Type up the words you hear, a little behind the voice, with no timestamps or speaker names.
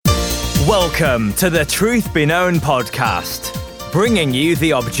Welcome to the Truth Be Known podcast, bringing you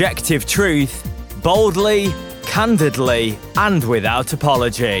the objective truth, boldly, candidly, and without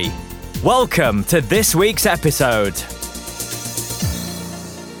apology. Welcome to this week's episode.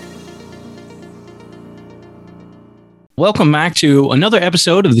 Welcome back to another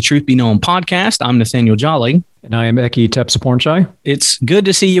episode of the Truth Be Known podcast. I'm Nathaniel Jolly. And I am Eki Tepsapornchai. It's good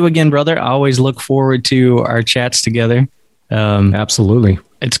to see you again, brother. I always look forward to our chats together. Absolutely.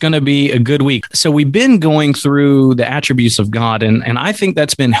 It's going to be a good week. So we've been going through the attributes of God, and I think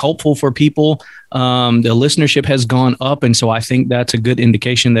that's been helpful for people. The listenership has gone up, and so I think that's a good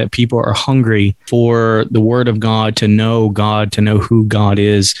indication that people are hungry for the Word of God, to know who God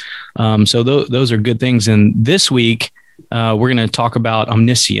is. So those are good things. And this week, we're going to talk about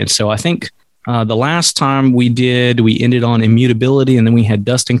omniscience. So I think the last time we ended on immutability, and then we had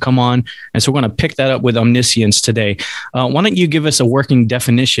Dustin come on. And so we're going to pick that up with omniscience today. Why don't you give us a working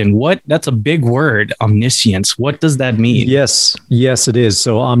definition? That's a big word, omniscience. What does that mean? Yes, it is.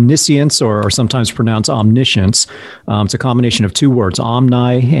 So omniscience, or sometimes pronounced omniscience, it's a combination of two words,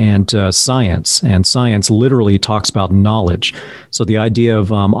 omni and science. And science literally talks about knowledge. So the idea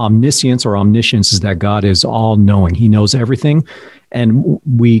of omniscience or omniscience is that God is all-knowing. He knows everything. And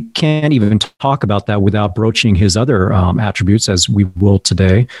we can't even talk about that without broaching his other attributes, as we will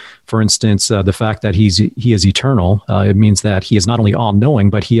today. For instance, the fact that he is eternal, it means that he is not only all-knowing,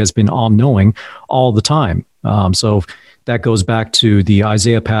 but he has been all-knowing all the time. So that goes back to the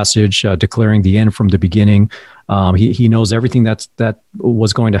Isaiah passage declaring the end from the beginning. He knows everything that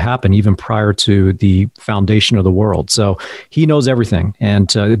was going to happen even prior to the foundation of the world. So he knows everything. And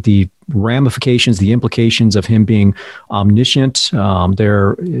the ramifications, the implications of him being omniscient,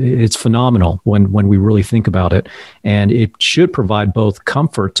 it's phenomenal when we really think about it. And it should provide both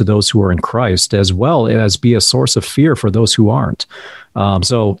comfort to those who are in Christ, as well as be a source of fear for those who aren't.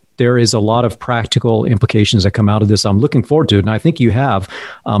 So there is a lot of practical implications that come out of this. I'm looking forward to it. And I think you have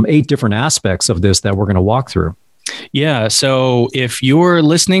 8 different aspects of this that we're going to walk through. Yeah. So if you're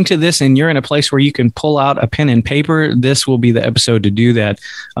listening to this and you're in a place where you can pull out a pen and paper, this will be the episode to do that.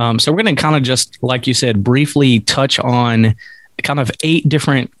 So we're going to kind of just, like you said, briefly touch on kind of 8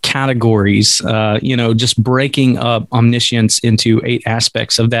 different categories, just breaking up omniscience into 8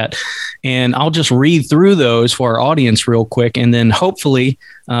 aspects of that. And I'll just read through those for our audience real quick. And then hopefully,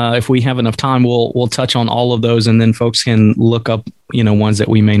 if we have enough time, we'll touch on all of those, and then folks can look up, ones that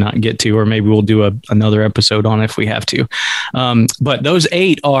we may not get to, or maybe we'll do another episode on if we have to. But those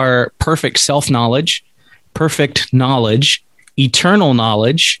 8 are perfect self-knowledge, perfect knowledge, eternal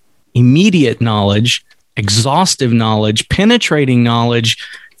knowledge, immediate knowledge, exhaustive knowledge, penetrating knowledge,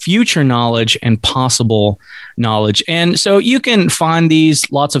 future knowledge, and possible knowledge. And so you can find these,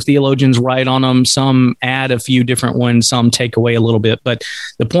 lots of theologians write on them. Some add a few different ones, some take away a little bit. But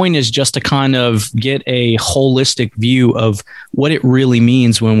the point is just to kind of get a holistic view of what it really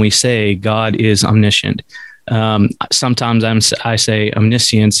means when we say God is omniscient. Sometimes I say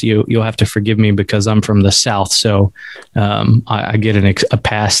omniscience. You'll have to forgive me because I'm from the South, so I get a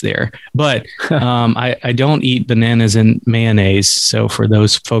pass there. But I don't eat bananas and mayonnaise. So for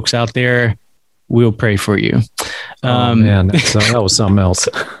those folks out there, we'll pray for you. Man, that was something else.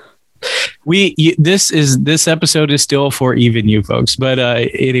 This episode is still for even you folks, but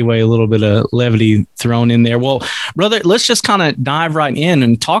anyway, a little bit of levity thrown in there. Well, brother, let's just kind of dive right in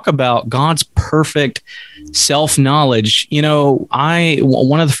and talk about God's perfect self-knowledge.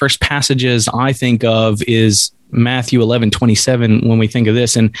 One of the first passages I think of is Matthew 11:27 when we think of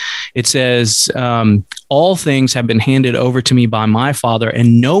this, and it says, all things have been handed over to me by my Father,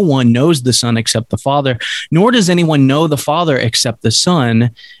 and no one knows the Son except the Father, nor does anyone know the Father except the Son,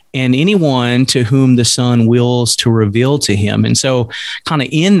 and anyone to whom the Son wills to reveal to him. And so kind of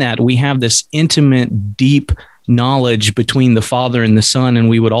in that, we have this intimate, deep knowledge between the Father and the Son, and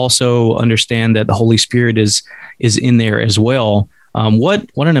we would also understand that the Holy Spirit is in there as well. What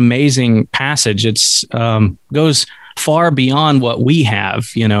an amazing passage. It's goes far beyond what we have.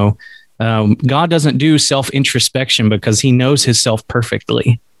 God doesn't do self-introspection because he knows himself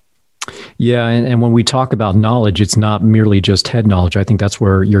perfectly. Yeah, and when we talk about knowledge, it's not merely just head knowledge. I think that's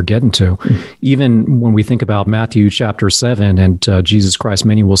where you're getting to. Even when we think about Matthew chapter 7 and Jesus Christ,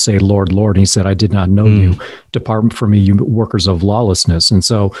 many will say, Lord, Lord. And he said, I did not know you. Depart from me, you workers of lawlessness. And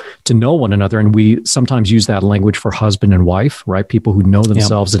so to know one another, and we sometimes use that language for husband and wife, right? People who know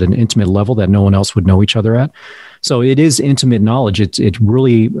themselves at an intimate level that no one else would know each other at. So it is intimate knowledge. It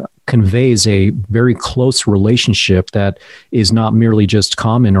really conveys a very close relationship that is not merely just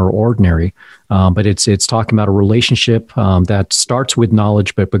common or ordinary, but it's talking about a relationship that starts with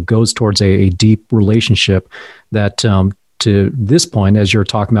knowledge, but goes towards a deep relationship that to this point, as you're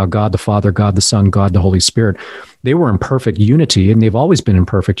talking about God the Father, God the Son, God the Holy Spirit, they were in perfect unity, and they've always been in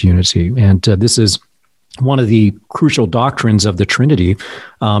perfect unity. And this is one of the crucial doctrines of the Trinity,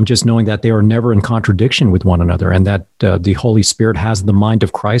 just knowing that they are never in contradiction with one another, and that the Holy Spirit has the mind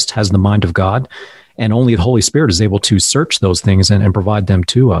of Christ, has the mind of God, and only the Holy Spirit is able to search those things and provide them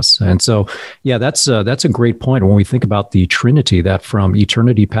to us. And so, yeah, that's a great point when we think about the Trinity, that from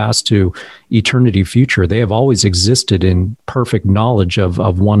eternity past to eternity future, they have always existed in perfect knowledge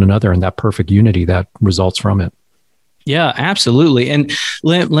of one another and that perfect unity that results from it. Yeah, absolutely. And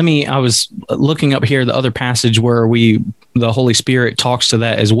let me, I was looking up here, the other passage where the Holy Spirit talks to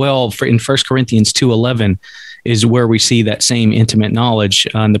that as well. In 1 Corinthians 2:11 is where we see that same intimate knowledge.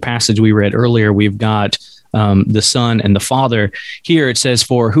 In the passage we read earlier, we've got the Son and the Father. Here it says,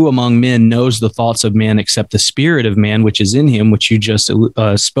 "For who among men knows the thoughts of man except the spirit of man, which is in him," which you just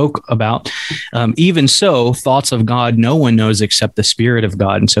spoke about. "Even so, thoughts of God no one knows except the Spirit of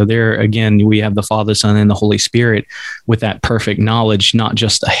God." And so there again, we have the Father, Son, and the Holy Spirit with that perfect knowledge, not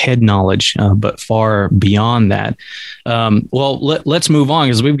just a head knowledge, but far beyond that. Well, let's move on,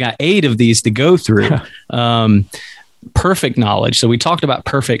 because we've got 8 of these to go through. Perfect knowledge. So we talked about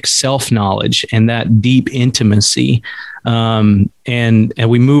perfect self-knowledge and that deep intimacy. And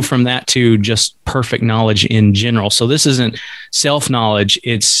we move from that to just perfect knowledge in general. So this isn't self-knowledge,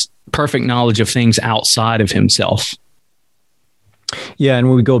 it's perfect knowledge of things outside of himself. Yeah, and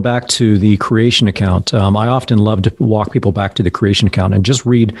when we go back to the creation account, I often love to walk people back to the creation account and just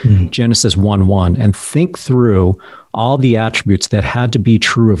read Genesis 1:1 and think through all the attributes that had to be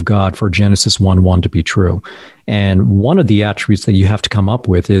true of God for Genesis 1:1 to be true. And one of the attributes that you have to come up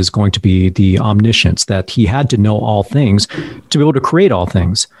with is going to be the omniscience, that he had to know all things to be able to create all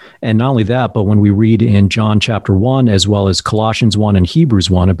things. And not only that, but when we read in John chapter 1, as well as Colossians 1 and Hebrews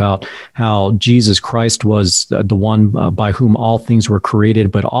 1, about how Jesus Christ was the one by whom all things were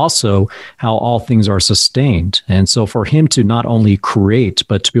created, but also how all things are sustained. And so for him to not only create,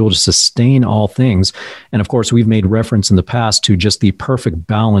 but to be able to sustain all things. And of course, we've made reference in the past to just the perfect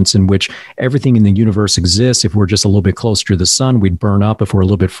balance in which everything in the universe exists. If we're just a little bit closer to the sun, we'd burn up. If we're a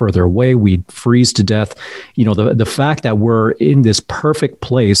little bit further away, we'd freeze to death. You know, the fact that we're in this perfect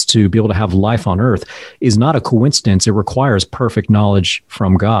place to be able to have life on earth is not a coincidence. It requires perfect knowledge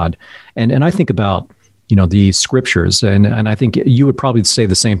from God. And I think about, you know, the scriptures, and I think you would probably say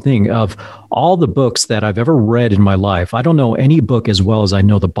the same thing. Of all the books that I've ever read in my life, I don't know any book as well as I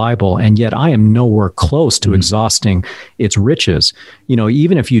know the Bible, and yet I am nowhere close to exhausting its riches. You know,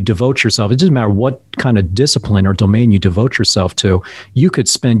 even if you devote yourself, it doesn't matter what kind of discipline or domain you devote yourself to, you could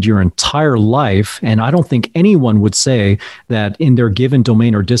spend your entire life, and I don't think anyone would say that in their given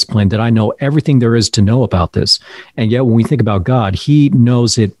domain or discipline that I know everything there is to know about this. And yet when we think about God, he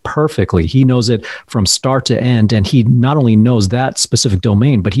knows it perfectly. He knows it from start to end, and he not only knows that specific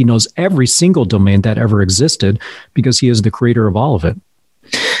domain, but he knows every single domain that ever existed, because he is the creator of all of it.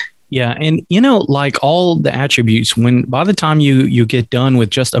 Yeah. And, you know, like all the attributes, by the time you get done with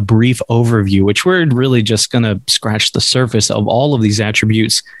just a brief overview, which we're really just going to scratch the surface of all of these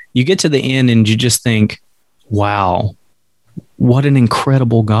attributes, you get to the end and you just think, wow, what an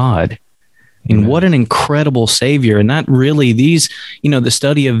incredible God. And what an incredible Savior. And that really, these, you know, the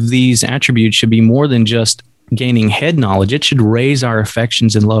study of these attributes should be more than just gaining head knowledge. It should raise our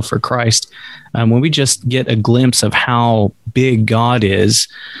affections and love for Christ. When we just get a glimpse of how big God is,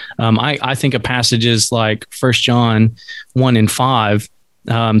 I think of passages like 1 John 1 and 5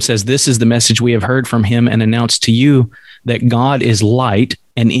 says, "This is the message we have heard from him and announced to you, that God is light,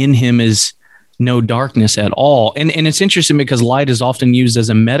 and in him is no darkness at all." And it's interesting because light is often used as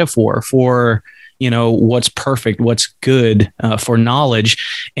a metaphor for, you know, what's perfect, what's good, for knowledge.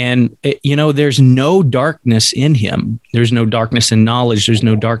 And, you know, there's no darkness in him. There's no darkness in knowledge. There's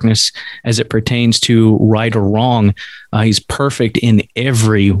no darkness as it pertains to right or wrong. He's perfect in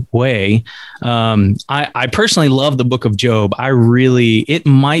every way. I personally love the book of Job. It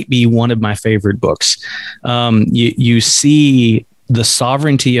might be one of my favorite books. You see the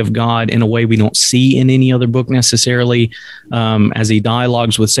sovereignty of God in a way we don't see in any other book necessarily, as he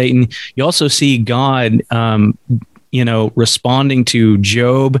dialogues with Satan. You also see God, responding to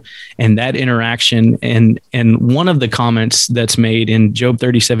Job and that interaction. And one of the comments that's made in Job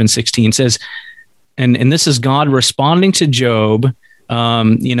 37:16 says, and this is God responding to Job,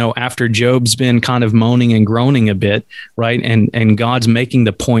 after Job's been kind of moaning and groaning a bit, right? And God's making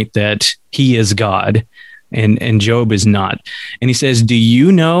the point that he is God. And Job is not. And he says, "Do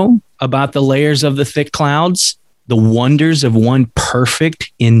you know about the layers of the thick clouds, the wonders of one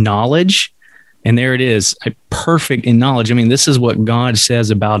perfect in knowledge?" And there it is, perfect in knowledge. I mean, this is what God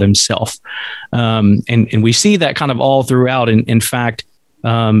says about himself. And we see that kind of all throughout. In fact,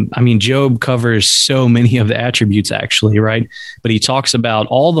 I mean, Job covers so many of the attributes actually, right? But he talks about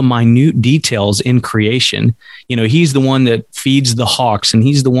all the minute details in creation. You know, he's the one that feeds the hawks, and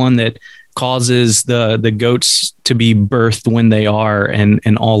he's the one that causes the goats to be birthed when they are,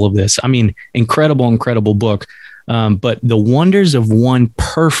 and all of this. I mean, incredible book. But the wonders of one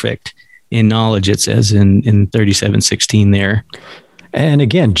perfect in knowledge, it says in 37:16 there. And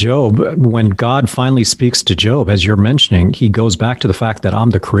again, Job, when God finally speaks to Job, as you're mentioning, he goes back to the fact that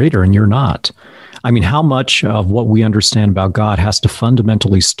I'm the creator and you're not. I mean, how much of what we understand about God has to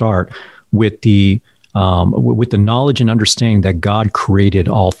fundamentally start with the knowledge and understanding that God created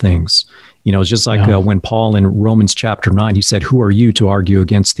all things? You know, it's just like when Paul in Romans chapter 9, he said, who are you to argue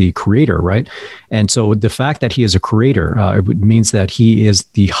against the creator, right? And so the fact that he is a creator it means that he is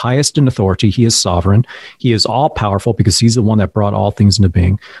the highest in authority. He is sovereign. He is all powerful because he's the one that brought all things into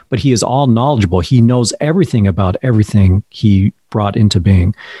being, but he is all knowledgeable. He knows everything about everything he brought into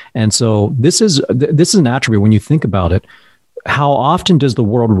being. And so this is an attribute when you think about it. How often does the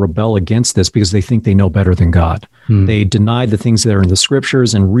world rebel against this because they think they know better than God? They deny the things that are in the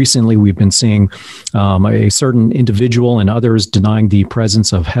scriptures. And recently we've been seeing a certain individual and others denying the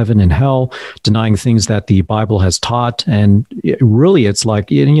presence of heaven and hell, denying things that the Bible has taught. And it's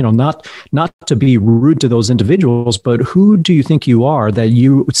like, you know, not to be rude to those individuals, but who do you think you are that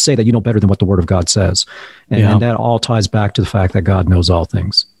you say that you know better than what the Word of God says? And that all ties back to the fact that God knows all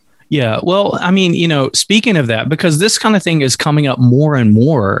things. Yeah, well, I mean, you know, speaking of that, because this kind of thing is coming up more and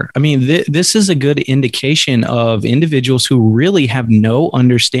more, I mean, this is a good indication of individuals who really have no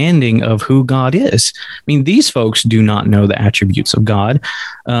understanding of who God is. I mean, these folks do not know the attributes of God.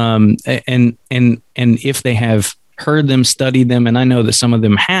 And if they have heard them, studied them, and I know that some of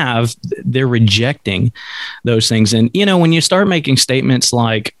them have, they're rejecting those things. And, you know, when you start making statements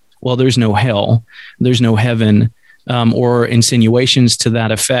like, well, there's no hell, there's no heaven, or insinuations to that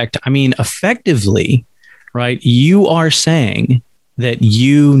effect. I mean, effectively, right, you are saying that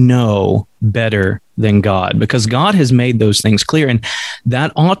you know better than God because God has made those things clear. And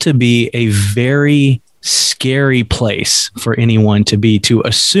that ought to be a very scary place for anyone to be, to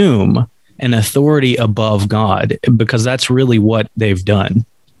assume an authority above God, because that's really what they've done.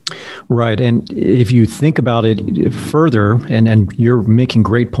 Right. And if you think about it further, and you're making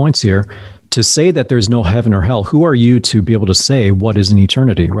great points here, to say that there's no heaven or hell, who are you to be able to say what is an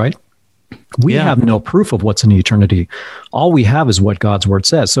eternity, right? We have no proof of what's an eternity. All we have is what God's word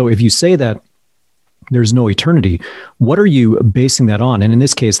says. So if you say that there's no eternity, what are you basing that on? And in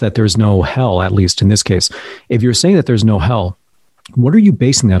this case, that there's no hell, at least in this case. If you're saying that there's no hell, what are you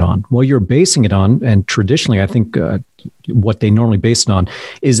basing that on? Well, you're basing it on, and traditionally, I think what they normally base it on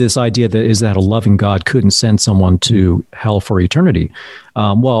is this idea that a loving God couldn't send someone to hell for eternity.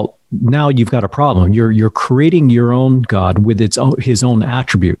 Well, now you've got a problem. You're creating your own God with his own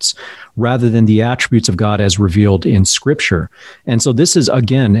attributes rather than the attributes of God as revealed in Scripture. And so this is,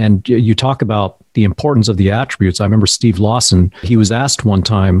 again, and you talk about the importance of the attributes. I remember Steve Lawson, he was asked one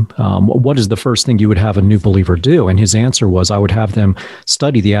time, what is the first thing you would have a new believer do? And his answer was, I would have them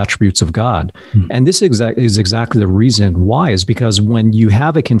study the attributes of God. And this is exactly the reason why, is because when you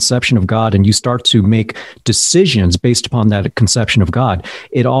have a conception of God and you start to make decisions based upon that conception of God,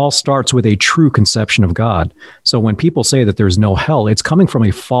 it all starts with a true conception of God. So when people say that there's no hell, it's coming from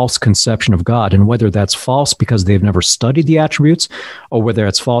a false conception of God. And whether that's false because they've never studied the attributes, or whether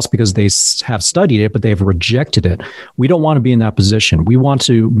it's false because they have studied it, but they've rejected it, we don't want to be in that position. We want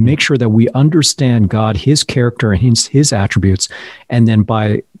to make sure that we understand God, his character, and his attributes, and then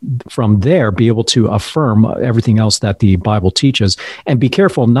from there, be able to affirm everything else that the Bible teaches, and be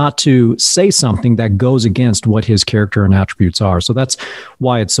careful not to say something that goes against what his character and attributes are. So that's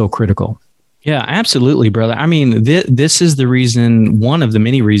why it's so critical. Yeah, absolutely, brother. I mean, this is the reason, one of the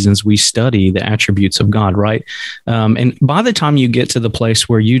many reasons we study the attributes of God, right? And by the time you get to the place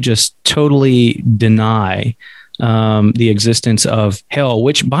where you just totally deny the existence of hell,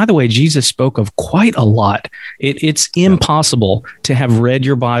 which, by the way, Jesus spoke of quite a lot. It's impossible to have read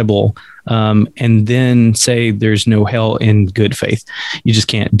your Bible and then say there's no hell in good faith. You just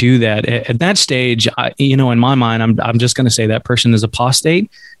can't do that. At that stage, in my mind, I'm just going to say that person is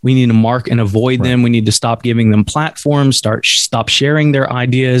apostate. We need to mark and avoid them. We need to stop giving them platforms, stop sharing their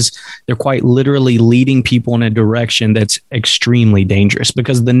ideas. They're quite literally leading people in a direction that's extremely dangerous,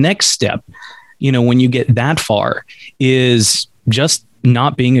 because the next step, when you get that far, is just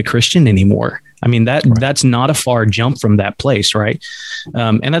not being a Christian anymore. I mean, that's not a far jump from that place, right?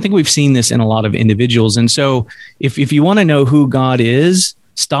 And I think we've seen this in a lot of individuals. And so if you want to know who God is,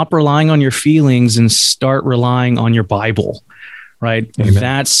 stop relying on your feelings and start relying on your Bible, right?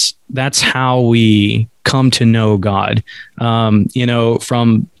 Amen. That's how we come to know God. From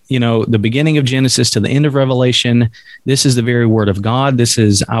the beginning of Genesis to the end of Revelation, this is the very word of God. This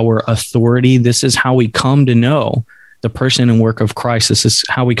is our authority. This is how we come to know the person and work of Christ. This is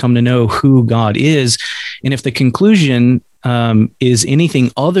how we come to know who God is. And if the conclusion is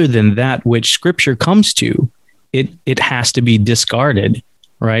anything other than that which Scripture comes to, it has to be discarded,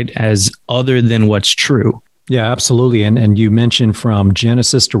 right, as other than what's true. Yeah, absolutely. And you mentioned from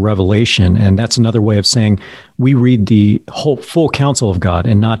Genesis to Revelation, and that's another way of saying we read the whole full counsel of God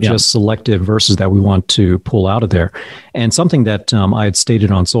and not just selective verses that we want to pull out of there. And something that I had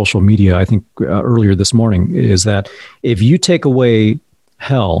stated on social media, I think earlier this morning, is that if you take away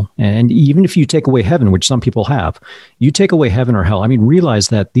hell, and even if you take away heaven, which some people have, you take away heaven or hell, I mean, realize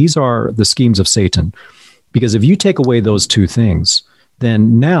that these are the schemes of Satan. Because if you take away those two things,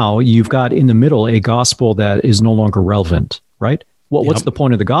 then now you've got in the middle a gospel that is no longer relevant, right? What's the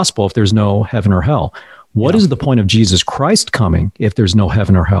point of the gospel if there's no heaven or hell? What is the point of Jesus Christ coming if there's no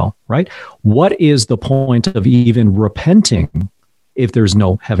heaven or hell, right? What is the point of even repenting if there's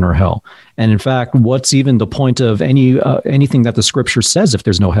no heaven or hell? And in fact, what's even the point of anything that the Scripture says if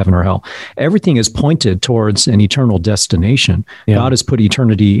there's no heaven or hell? Everything is pointed towards an eternal destination. Yeah. God has put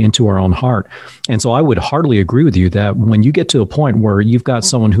eternity into our own heart. And so I would heartily agree with you that when you get to a point where you've got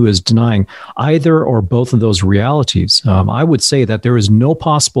someone who is denying either or both of those realities, I would say that there is no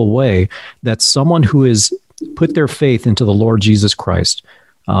possible way that someone who has put their faith into the Lord Jesus Christ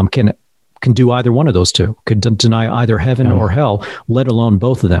can do either one of those two, could deny either heaven or hell, let alone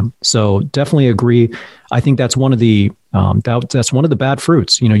both of them. So definitely agree. I think that's one of the that's one of the bad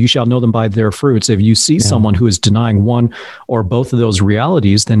fruits. You shall know them by their fruits. If you see someone who is denying one or both of those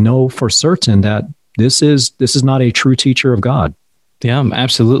realities, then know for certain that this is not a true teacher of God. Yeah,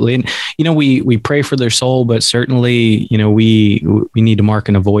 absolutely. And, we pray for their soul, but certainly, we need to mark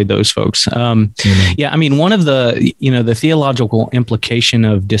and avoid those folks. Yeah, I mean, one of the, the theological implication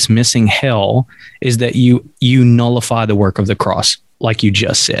of dismissing hell is that you nullify the work of the cross, like you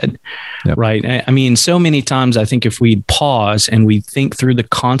just said, right? I mean, so many times I think if we pause and we think through the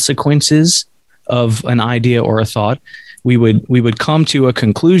consequences of an idea or a thought, we would come to a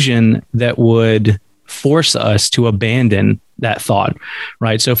conclusion that would force us to abandon that thought,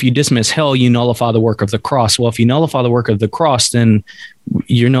 right? So if you dismiss hell, you nullify the work of the cross. Well, if you nullify the work of the cross, then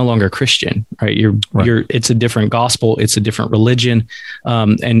you're no longer Christian, right? It's a different gospel. It's a different religion.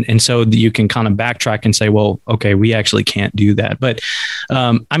 And so you can kind of backtrack and say, well, okay, we actually can't do that. But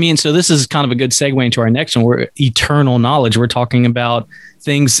so this is kind of a good segue into our next one. We're eternal knowledge. We're talking about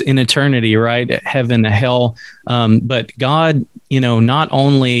things in eternity, right? Heaven, hell. But God, not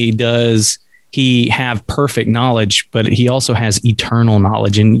only does He have perfect knowledge, but He also has eternal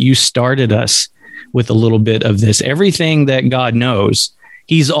knowledge. And you started us with a little bit of this. Everything that God knows,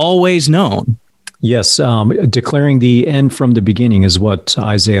 He's always known. Yes, declaring the end from the beginning is what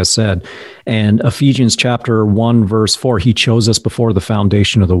Isaiah said. And Ephesians chapter 1, verse 4, He chose us before the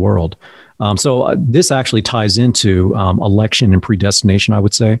foundation of the world. So this actually ties into election and predestination, I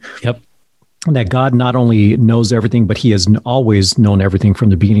would say. Yep. That God not only knows everything, but He has always known everything from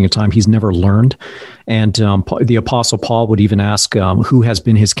the beginning of time. He's never learned. And the Apostle Paul would even ask who has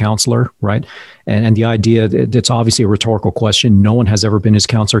been his counselor, right? And the idea, it's obviously a rhetorical question. No one has ever been his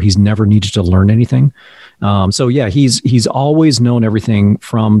counselor. He's never needed to learn anything. So yeah, he's always known everything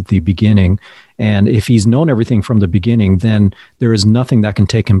from the beginning. And if He's known everything from the beginning, then there is nothing that can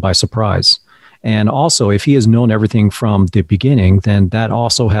take Him by surprise. And also, if He has known everything from the beginning, then that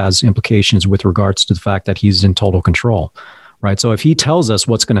also has implications with regards to the fact that He's in total control, right? So if He tells us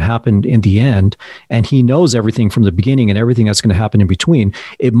what's going to happen in the end, and He knows everything from the beginning and everything that's going to happen in between,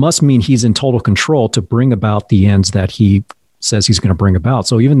 it must mean He's in total control to bring about the ends that He says He's going to bring about.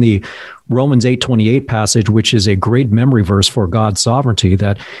 So even the Romans 8:28 passage, which is a great memory verse for God's sovereignty,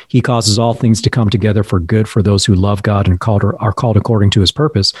 that He causes all things to come together for good for those who love God and are called according to His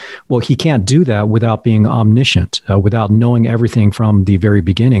purpose. Well, He can't do that without being omniscient, without knowing everything from the very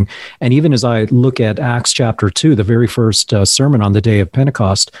beginning. And even as I look at Acts chapter 2, the very first sermon on the day of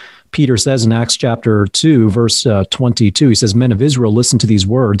Pentecost, Peter says in Acts chapter 2, verse 22, he says, "Men of Israel, listen to these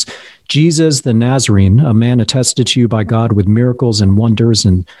words. Jesus the Nazarene, a man attested to you by God with miracles and wonders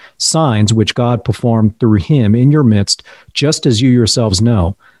and signs which God performed through Him in your midst, just as you yourselves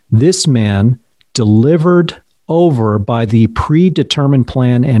know. This man delivered over by the predetermined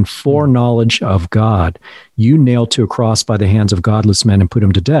plan and foreknowledge of God, you nailed to a cross by the hands of godless men and put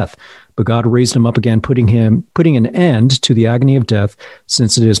him to death. But God raised him up again, putting an end to the agony of death,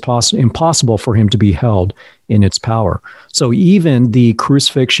 since it is impossible for him to be held in its power. So even the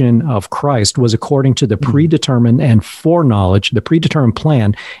crucifixion of Christ was according to the predetermined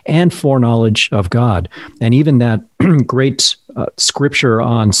plan and foreknowledge of God. And even that great scripture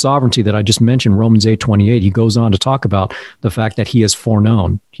on sovereignty that I just mentioned, Romans 8:28, he goes on to talk about the fact that he has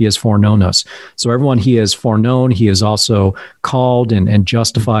foreknown. He has foreknown us. So everyone he has foreknown, he is also called and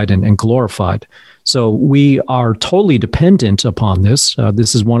justified and glorified. So we are totally dependent upon this.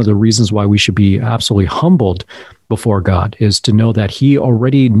 This is one of the reasons why we should be absolutely humbled before God, is to know that he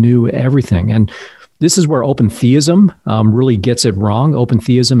already knew everything. And this is where open theism really gets it wrong. Open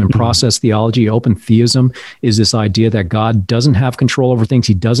theism and process theology. Open theism is this idea that God doesn't have control over things.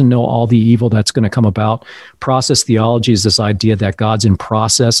 He doesn't know all the evil that's going to come about. Process theology is this idea that God's in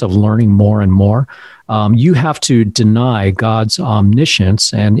process of learning more and more. You have to deny God's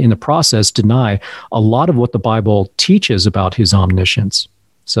omniscience, and in the process, deny a lot of what the Bible teaches about his omniscience.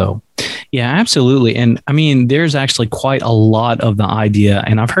 So, yeah, absolutely. And I mean, there's actually quite a lot of the idea,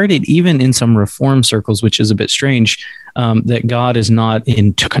 and I've heard it even in some reform circles, which is a bit strange, that God is not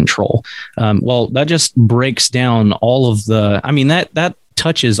into control. Well, that just breaks down all of that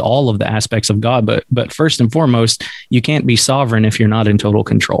touches all of the aspects of God, but first and foremost, you can't be sovereign if you're not in total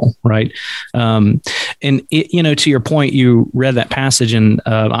control, right? And to your point, you read that passage, and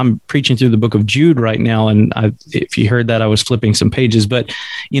I'm preaching through the book of Jude right now, and if you heard that, I was flipping some pages. But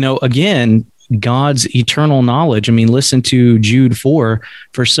again, God's eternal knowledge. I mean, listen to Jude 4.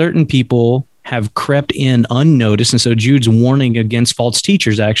 For certain people have crept in unnoticed. And so Jude's warning against false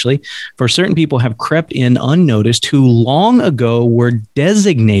teachers, actually. For certain people have crept in unnoticed, who long ago were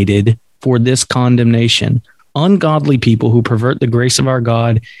designated for this condemnation. Ungodly people who pervert the grace of our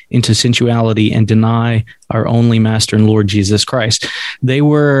God into sensuality and deny our only Master and Lord Jesus Christ. They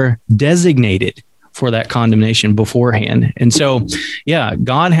were designated for that condemnation beforehand. And so, yeah,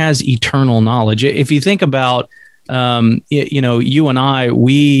 God has eternal knowledge. If you think about, you and I,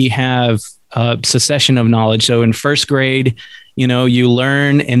 we have succession of knowledge. So in first grade, you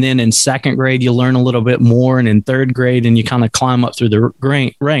learn, and then in second grade, you learn a little bit more, and in third grade, and you kind of climb up through the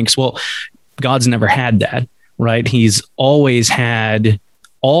ranks. Well, God's never had that, right? He's always had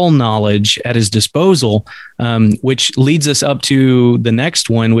all knowledge at his disposal, which leads us up to the next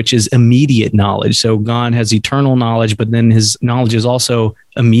one, which is immediate knowledge. So God has eternal knowledge, but then his knowledge is also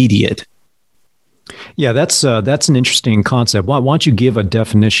immediate. Yeah, that's an interesting concept. Why don't you give a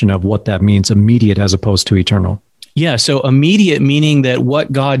definition of what that means, immediate as opposed to eternal? Yeah, so immediate meaning that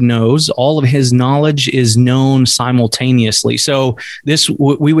what God knows, all of his knowledge is known simultaneously. So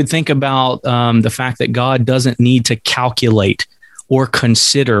we would think about the fact that God doesn't need to calculate or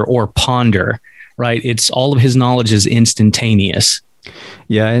consider or ponder, right? It's all of his knowledge is instantaneous.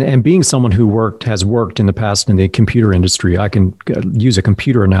 Yeah, and being someone who has worked in the past in the computer industry, I can use a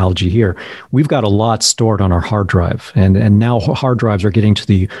computer analogy here. We've got a lot stored on our hard drive, and now hard drives are getting to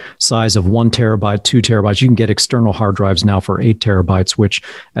the size of 1 terabyte, 2 terabytes. You can get external hard drives now for 8 terabytes, which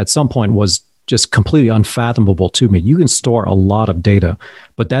at some point was just completely unfathomable to me. You can store a lot of data,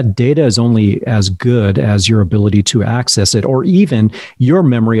 but that data is only as good as your ability to access it, or even your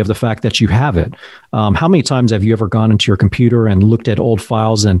memory of the fact that you have it. How many times have you ever gone into your computer and looked at old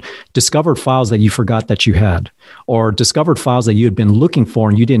files and discovered files that you forgot that you had, or discovered files that you had been looking for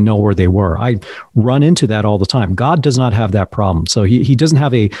and you didn't know where they were? I run into that all the time. God does not have that problem. So he doesn't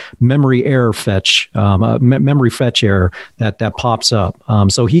have a memory error fetch, memory fetch error that pops up.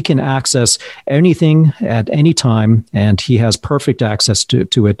 So he can access anything at any time, and he has perfect access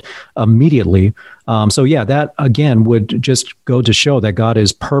to it immediately. So yeah, that again would just go to show that God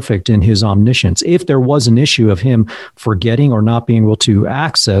is perfect in his omniscience. If there was an issue of him forgetting or not being able to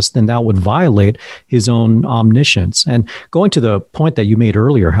access, then that would violate his own omniscience. And going to the point that you made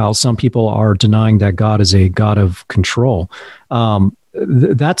earlier, how some people are denying that God is a God of control.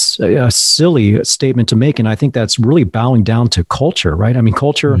 That's a silly statement to make. And I think that's really bowing down to culture, right? I mean,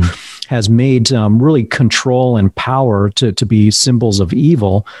 culture has made really control and power to be symbols of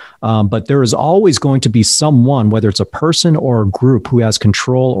evil. But there is always going to be someone, whether it's a person or a group, who has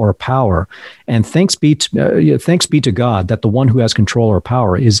control or power. And thanks be to God that the one who has control or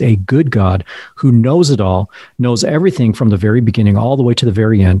power is a good God who knows it all, knows everything from the very beginning all the way to the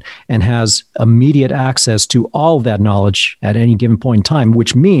very end, and has immediate access to all of that knowledge at any given point in time,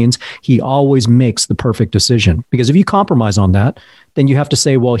 which means he always makes the perfect decision. Because if you compromise on that, then you have to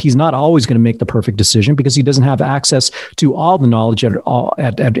say, well, he's not always going to make the perfect decision because he doesn't have access to all the knowledge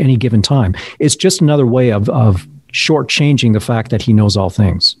at any given time. It's just another way of shortchanging the fact that he knows all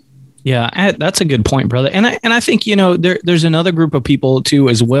things. Yeah, that's a good point, brother. And I think, there's another group of people too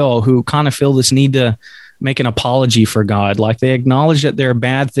as well who kind of feel this need to make an apology for God. Like they acknowledge that there are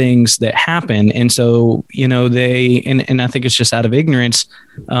bad things that happen. And so, and I think it's just out of ignorance,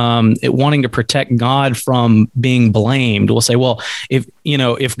 wanting to protect God from being blamed. We'll say, well,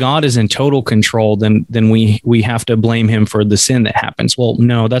 if God is in total control, then we have to blame him for the sin that happens. Well,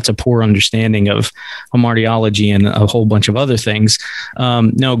 no, that's a poor understanding of hamartiology and a whole bunch of other things.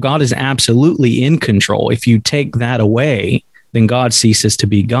 No, God is absolutely in control. If you take that away, then God ceases to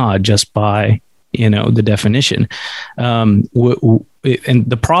be God just by the definition. And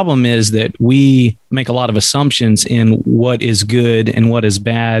the problem is that we make a lot of assumptions in what is good and what is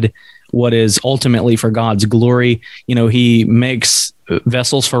bad, what is ultimately for God's glory. He makes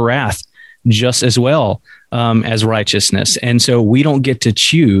vessels for wrath just as well as righteousness. And so we don't get to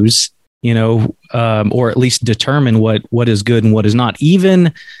choose, or at least determine what is good and what is not.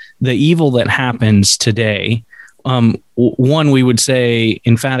 Even the evil that happens today, one, we would say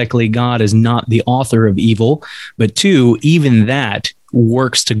emphatically God is not the author of evil, but two, even that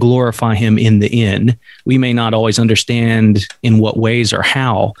works to glorify him in the end. We may not always understand in what ways or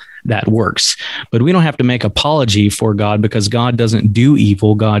how that works, but we don't have to make apology for God because God doesn't do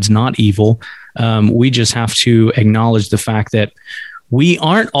evil. God's not evil. We just have to acknowledge the fact that we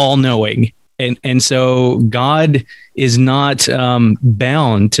aren't all knowing. And so God is not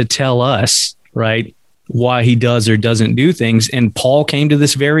bound to tell us, right, why he does or doesn't do things. And Paul came to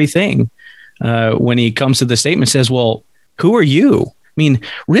this very thing when he comes to the statement, says, well, who are you? I mean,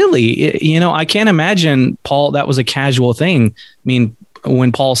 really, I can't imagine, Paul, that was a casual thing. I mean,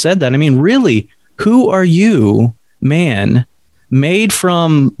 when Paul said that, really, who are you, man, made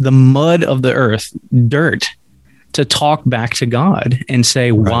from the mud of the earth, dirt, to talk back to God and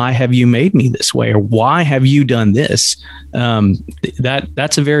say, right, why have you made me this way? Or why have you done this?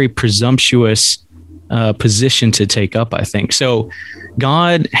 That's a very presumptuous position to take up, I think. So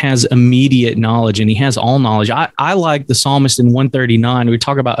God has immediate knowledge and he has all knowledge. I like the psalmist in 139. We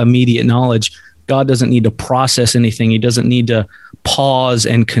talk about immediate knowledge. God doesn't need to process anything. He doesn't need to pause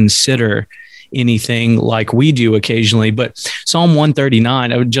and consider anything like we do occasionally. But Psalm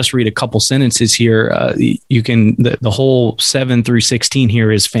 139, I would just read a couple sentences here. You can, the whole 7 through 16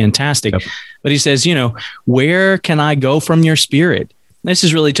 here is fantastic. Yep. But he says, where can I go from your spirit? This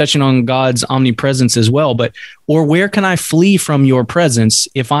is really touching on God's omnipresence as well. Or where can I flee from your presence?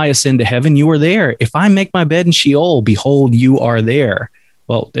 If I ascend to heaven, you are there. If I make my bed in Sheol, behold, you are there.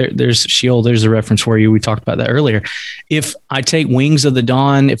 Well, there's Sheol. There's a reference for you. We talked about that earlier. If I take wings of the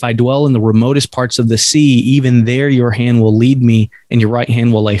dawn, if I dwell in the remotest parts of the sea, even there your hand will lead me and your right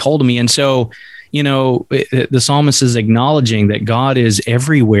hand will lay hold of me. And so, the psalmist is acknowledging that God is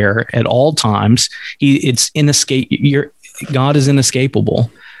everywhere at all times. God is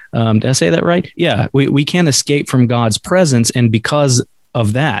inescapable. Did I say that right? Yeah, we can't escape from God's presence. And because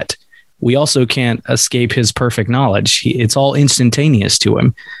of that, we also can't escape his perfect knowledge. It's all instantaneous to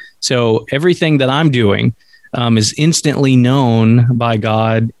him. So everything that I'm doing is instantly known by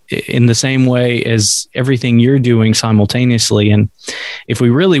God in the same way as everything you're doing simultaneously. And if we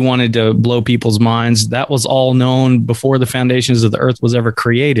really wanted to blow people's minds, that was all known before the foundations of the earth was ever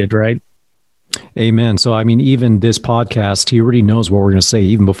created, right? Amen. So, even this podcast, he already knows what we're going to say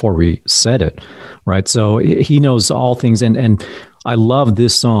even before we said it, right? So he knows all things. And I love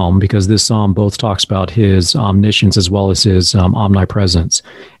this psalm because this psalm both talks about his omniscience as well as his omnipresence.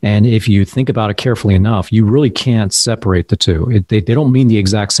 And if you think about it carefully enough, you really can't separate the two. They don't mean the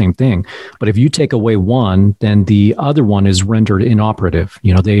exact same thing. But if you take away one, then the other one is rendered inoperative.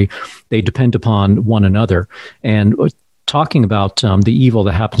 They depend upon one another. And talking about the evil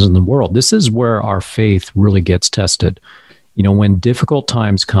that happens in the world, this is where our faith really gets tested. When difficult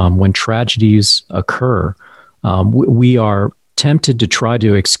times come, when tragedies occur, we are tempted to try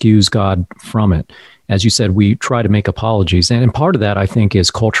to excuse God from it. As you said, we try to make apologies. And part of that, I think,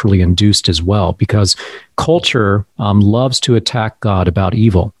 is culturally induced as well, because culture loves to attack God about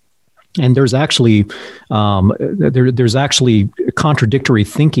evil. And there's actually there's actually contradictory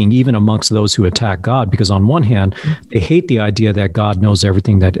thinking even amongst those who attack God, because on one hand, they hate the idea that God knows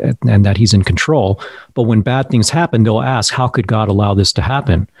everything and that he's in control. But when bad things happen, they'll ask, how could God allow this to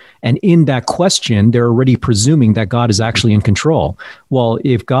happen? And in that question, they're already presuming that God is actually in control. Well,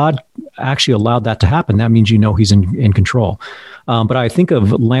 if God actually allowed that to happen, that means he's in control. But I think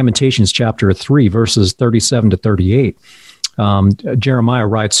of Lamentations chapter 3, verses 37 to 38. Jeremiah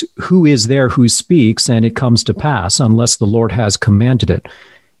writes, who is there who speaks and it comes to pass unless the Lord has commanded it?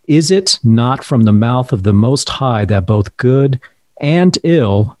 Is it not from the mouth of the Most High that both good and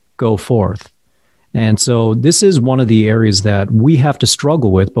ill go forth? And so this is one of the areas that we have to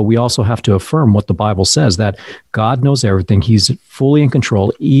struggle with, but we also have to affirm what the Bible says, that God knows everything. He's fully in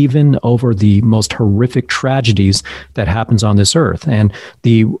control, even over the most horrific tragedies that happens on this earth. And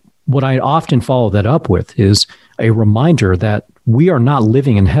what I often follow that up with is a reminder that we are not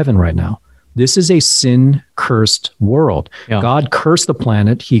living in heaven right now. This is a sin-cursed world. Yeah. God cursed the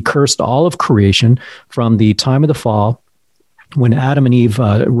planet. He cursed all of creation from the time of the fall, when Adam and Eve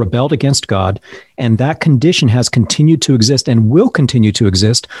rebelled against God, and that condition has continued to exist and will continue to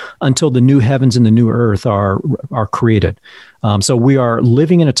exist until the new heavens and the new earth are created. So we are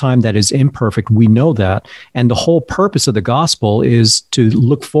living in a time that is imperfect. We know that. And the whole purpose of the gospel is to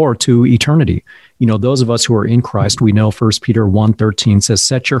look forward to eternity. You know, those of us who are in Christ, we know 1 Peter 1:13 says,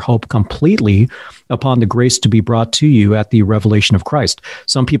 set your hope completely upon the grace to be brought to you at the revelation of Christ.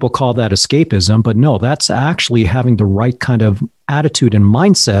 Some people call that escapism, but no, that's actually having the right kind of attitude and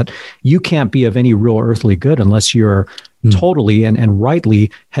mindset. You can't be of any real earthly good unless you're totally and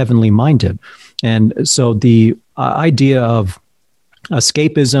rightly heavenly minded. And so the idea of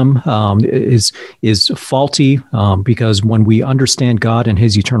escapism is faulty because when we understand God and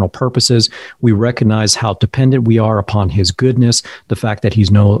his eternal purposes, we recognize how dependent we are upon his goodness, the fact that he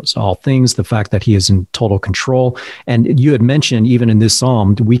knows all things, the fact that he is in total control. And you had mentioned, even in this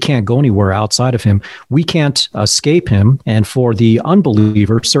psalm, we can't go anywhere outside of him. We can't escape him. And for the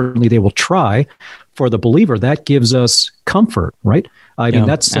unbeliever, certainly they will try. For the believer, that gives us comfort, right? I mean,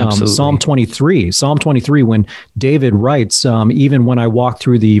 that's Psalm 23. Psalm 23, when David writes, even when I walk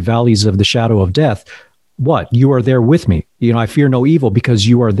through the valleys of the shadow of death, what? You are there with me. You know, I fear no evil because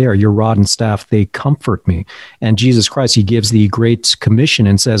you are there. Your rod and staff, they comfort me. And Jesus Christ, he gives the Great Commission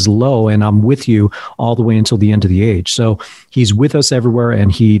and says, lo, and I'm with you all the way until the end of the age. So he's with us everywhere,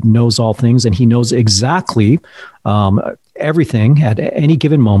 and he knows all things, and he knows exactly everything at any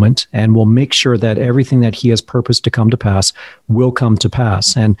given moment, and will make sure that everything that he has purposed to come to pass will come to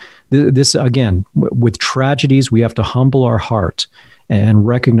pass. And this, again, with tragedies, we have to humble our heart and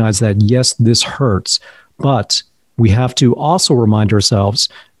recognize that, yes, this hurts, but we have to also remind ourselves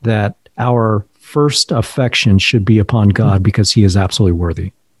that our first affection should be upon God because he is absolutely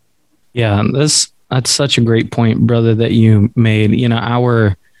worthy. Yeah, that's such a great point, brother, that you made. You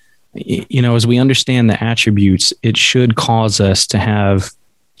know, as we understand the attributes, it should cause us to have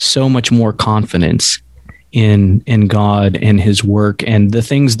so much more confidence in God and his work and the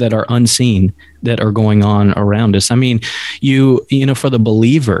things that are unseen that are going on around us. I mean, you know, for the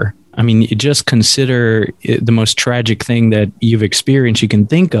believer, I mean, you just consider the most tragic thing that you've experienced you can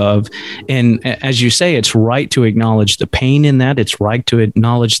think of. And as you say, it's right to acknowledge the pain in that. It's right to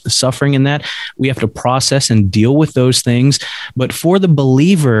acknowledge the suffering in that. We have to process and deal with those things. But for the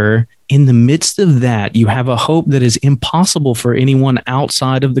believer, in the midst of that, you have a hope that is impossible for anyone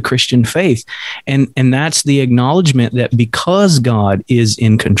outside of the Christian faith. And that's the acknowledgement that because God is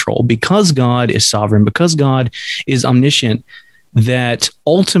in control, because God is sovereign, because God is omniscient, that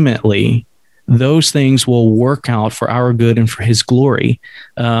ultimately those things will work out for our good and for his glory.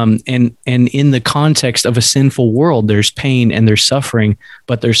 And in the context of a sinful world, there's pain and there's suffering,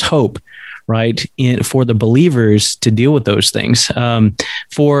 but there's hope, right? For the believers to deal with those things.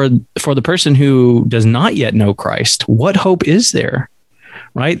 For the person who does not yet know Christ, what hope is there,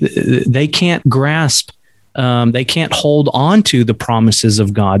 right? They can't grasp, they can't hold on to the promises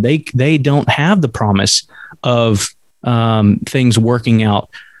of God. They don't have the promise of things working out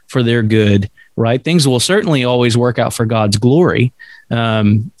for their good, right? Things will certainly always work out for God's glory.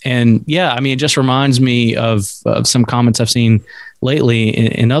 And yeah, I mean, it just reminds me of some comments I've seen lately.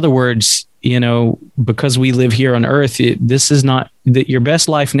 In other words, you know, because we live here on earth, this is not your best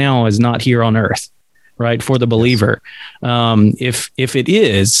life now is not here on earth, right? For the believer. If it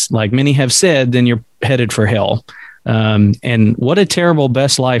is, like many have said, then you're headed for hell. And what a terrible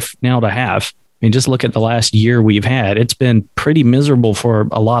best life now to have. I mean, just look at the last year we've had. It's been pretty miserable for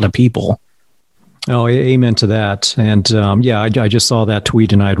a lot of people. Oh, amen to that. And I just saw that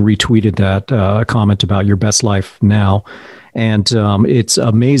tweet and I had retweeted that comment about your best life now. And it's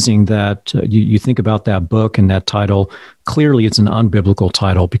amazing that you think about that book and that title. Clearly, it's an unbiblical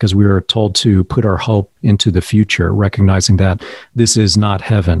title because we were told to put our hope into the future, recognizing that this is not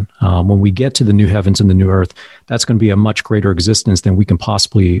heaven. When we get to the new heavens and the new earth, that's going to be a much greater existence than we can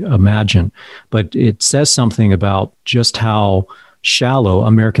possibly imagine. But it says something about just how shallow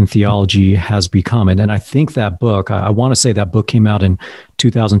American theology has become. And I think that book, I want to say that book came out in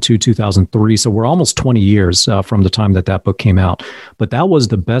 2002, 2003. So we're almost 20 years from the time that book came out. But that was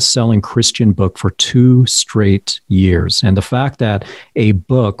the best-selling Christian book for 2 straight years. And the fact that a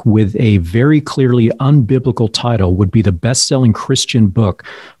book with a very clearly unbiblical title would be the best-selling Christian book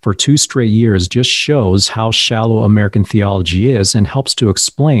for 2 straight years just shows how shallow American theology is and helps to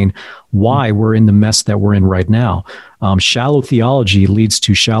explain why we're in the mess that we're in right now. Shallow theology leads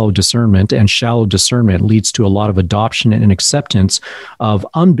to shallow discernment, and shallow discernment leads to a lot of adoption and acceptance of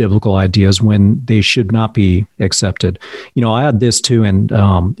unbiblical ideas when they should not be accepted. I add this too, and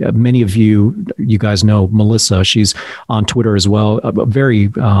many of you guys know Melissa. She's on Twitter as well, a very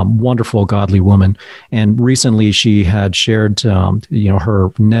wonderful, godly woman. And recently she had shared,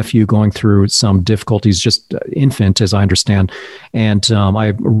 her nephew going through some difficulties, just infant, as I understand. And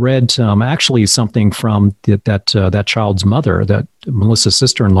I read actually something from that child's mother, that Melissa's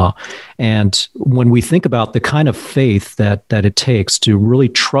sister-in-law. And when we think about the kind of faith that it takes to really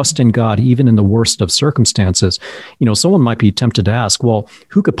trust in God, even in the worst of circumstances, someone might be tempted to ask, well,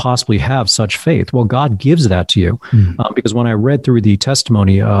 who could possibly have such faith? Well, God gives that to you. Because when I read through the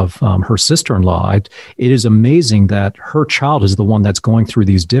testimony of her sister-in-law, it is amazing that her child is the one that's going through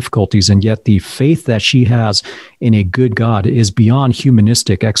these difficulties, and yet the faith that she has in a good God is beyond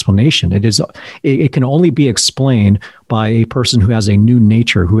humanistic explanation. It can only be explained by a person who has a new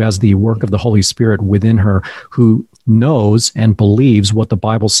nature, who has the work of the Holy Spirit within her, who knows and believes what the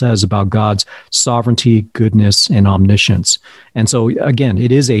Bible says about God's sovereignty, goodness, and omniscience. And so, again,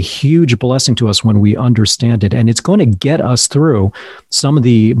 it is a huge blessing to us when we understand it, and it's going to get us through some of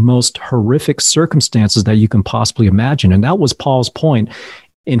the most horrific circumstances that you can possibly imagine. And that was Paul's point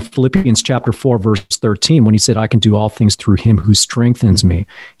in Philippians chapter 4, verse 13, when he said, I can do all things through him who strengthens me.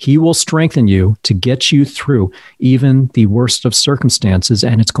 He will strengthen you to get you through even the worst of circumstances,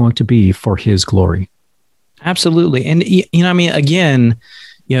 and it's going to be for his glory. Absolutely. And, again,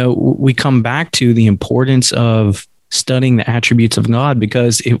 we come back to the importance of studying the attributes of God,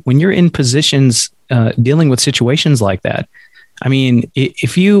 because when you're in positions dealing with situations like that,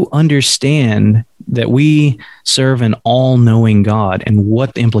 if you understand that we serve an all-knowing God and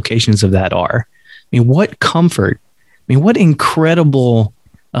what the implications of that are, what comfort, what incredible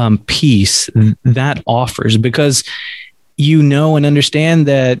peace that offers, because and understand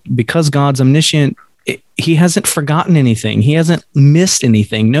that because God's omniscient, he hasn't forgotten anything. He hasn't missed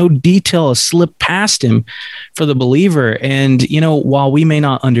anything. No detail has slipped past him for the believer. And, while we may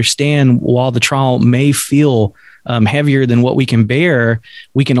not understand, while the trial may feel heavier than what we can bear,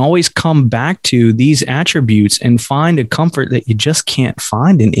 we can always come back to these attributes and find a comfort that you just can't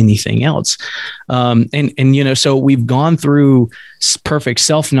find in anything else. So we've gone through perfect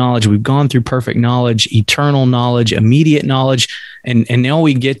self-knowledge, we've gone through perfect knowledge, eternal knowledge, immediate knowledge, and now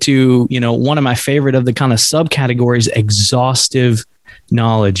we get to, one of my favorite of the kind of subcategories, exhaustive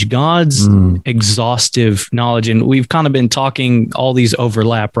knowledge, God's exhaustive knowledge. And we've kind of been talking, all these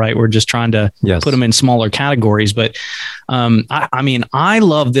overlap, right? We're just trying to put them in smaller categories. But I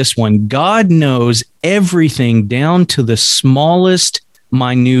love this one. God knows everything down to the smallest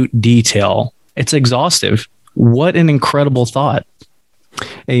minute detail. It's exhaustive. What an incredible thought.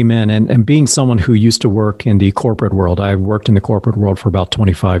 Amen. And being someone who used to work in the corporate world, I worked in the corporate world for about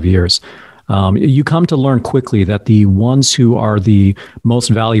 25 years. You come to learn quickly that the ones who are the most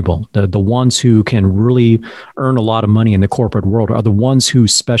valuable, the ones who can really earn a lot of money in the corporate world, are the ones who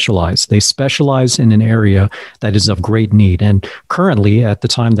specialize. They specialize in an area that is of great need. And currently, at the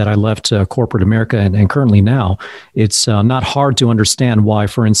time that I left corporate America and currently now, it's not hard to understand why,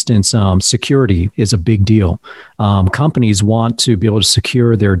 for instance, security is a big deal. Companies want to be able to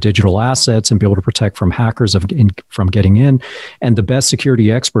secure their digital assets and be able to protect from hackers from getting in. And the best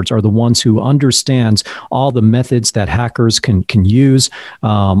security experts are the ones who understands all the methods that hackers can use,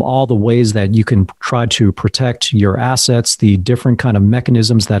 all the ways that you can try to protect your assets, the different kind of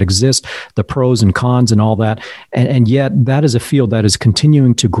mechanisms that exist, the pros and cons and all that. And yet that is a field that is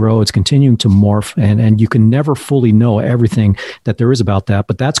continuing to grow. It's continuing to morph, and you can never fully know everything that there is about that.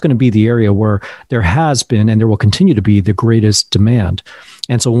 But that's going to be the area where there has been and there will continue to be the greatest demand.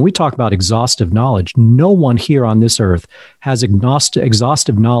 And so when we talk about exhaustive knowledge, no one here on this earth has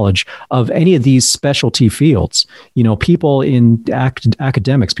exhaustive knowledge of any of these specialty fields. People in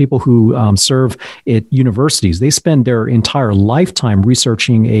academics, people who serve at universities, they spend their entire lifetime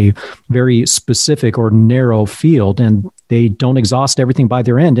researching a very specific or narrow field, and they don't exhaust everything by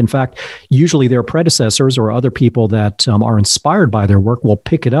their end. In fact, usually their predecessors or other people that are inspired by their work will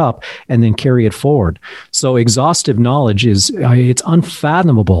pick it up and then carry it forward. So exhaustive knowledge it's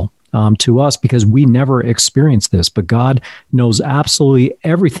unfathomable to us because we never experienced this, but God knows absolutely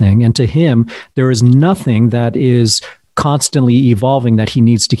everything. And to him, there is nothing that is constantly evolving that he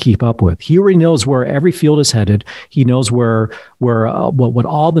needs to keep up with. He already knows where every field is headed. He knows what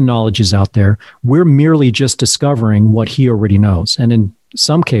all the knowledge is out there. We're merely just discovering what he already knows. And in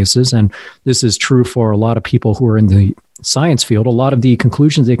some cases, and this is true for a lot of people who are in the science field, a lot of the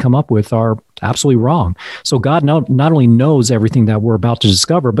conclusions they come up with are absolutely wrong. So God not only knows everything that we're about to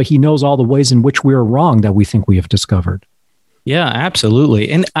discover, but he knows all the ways in which we're wrong that we think we have discovered. Yeah,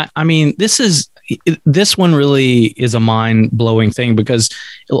 absolutely. And I mean, this one really is a mind-blowing thing because,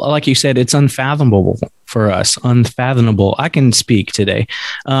 like you said, it's unfathomable for us. Unfathomable. I can speak today.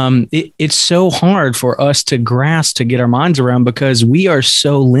 It's so hard for us to grasp, to get our minds around, because we are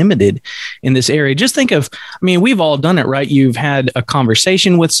so limited in this area. Just think of, I mean, we've all done it, right? You've had a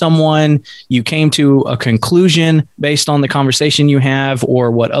conversation with someone, you came to a conclusion based on the conversation you have or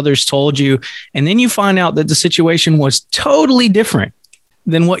what others told you, and then you find out that the situation was totally different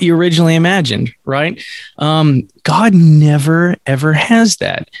than what you originally imagined, right? God never, ever has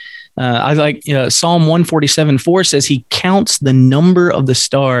that. I like Psalm 147:4 says he counts the number of the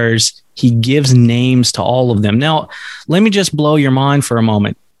stars. He gives names to all of them. Now, let me just blow your mind for a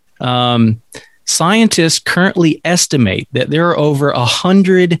moment. Scientists currently estimate that there are over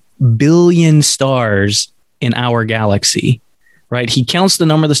 100 billion stars in our galaxy, right? He counts the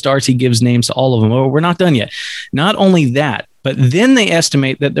number of the stars. He gives names to all of them. Oh, we're not done yet. Not only that, but then they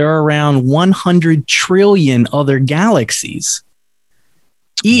estimate that there are around 100 trillion other galaxies,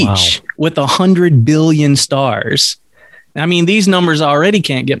 each with 100 billion stars. I mean, these numbers I already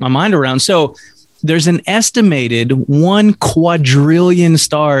can't get my mind around. So there's an estimated 1 quadrillion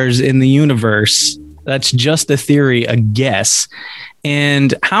stars in the universe. That's just a theory, a guess.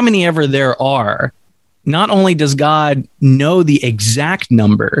 And how many ever there are, not only does God know the exact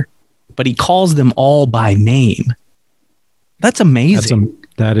number, but he calls them all by name. That's amazing.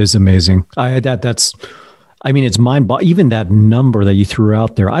 That is amazing. I mean, it's mind-boggling. Even that number that you threw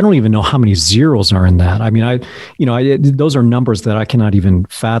out there, I don't even know how many zeros are in that. I mean, those are numbers that I cannot even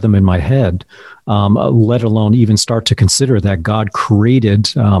fathom in my head, let alone even start to consider that God created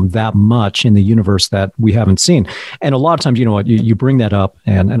that much in the universe that we haven't seen. And a lot of times, you know what, you bring that up,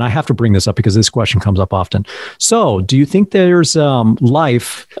 and I have to bring this up because this question comes up often. So, do you think there's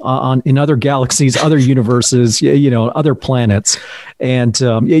life in other galaxies, other universes, other planets? And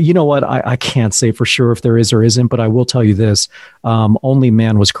you know what, I can't say for sure if there is or isn't, but I will tell you this: only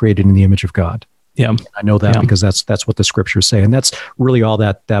man was created in the image of God. Yeah, I know that because that's what the scriptures say, and that's really all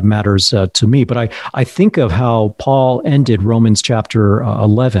that matters to me. But I think of how Paul ended Romans chapter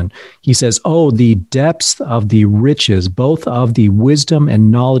 11. He says, "Oh, the depths of the riches, both of the wisdom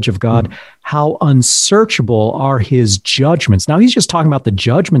and knowledge of God. How unsearchable are his judgments." Now he's just talking about the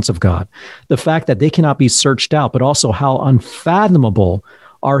judgments of God, the fact that they cannot be searched out, but also how unfathomable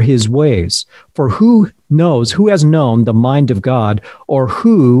are his ways. For who has known the mind of God, or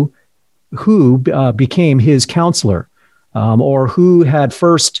who became his counselor, or who had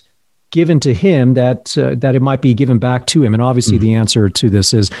first given to him that it might be given back to him? And obviously the answer to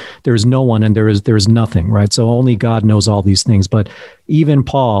this is there's no one and there's nothing, right? So only God knows all these things. But even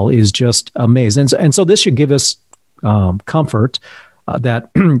Paul is just amazed. And so this should give us comfort that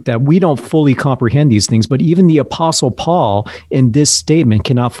we don't fully comprehend these things, but even the Apostle Paul in this statement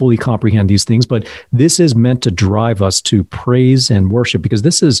cannot fully comprehend these things. But this is meant to drive us to praise and worship, because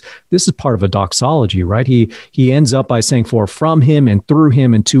this is part of a doxology, right? He ends up by saying, "For from him and through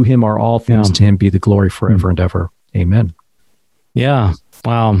him and to him are all things. To him be the glory forever and ever. Amen." Yeah.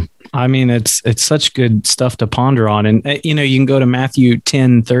 Wow. I mean, it's such good stuff to ponder on. And, you can go to Matthew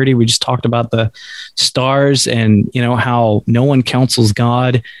 10:30. We just talked about the stars and, how no one counsels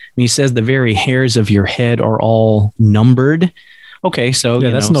God. And he says the very hairs of your head are all numbered. Okay. So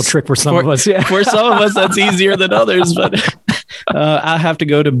that's no trick for some of us. Yeah. For some of us, that's easier than others, but I have to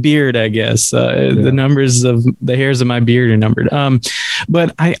go to beard, I guess. The numbers of the hairs of my beard are numbered.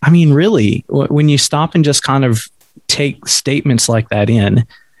 But I mean, really, when you stop and just kind of take statements like that in,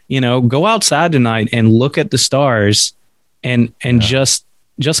 go outside tonight and look at the stars and just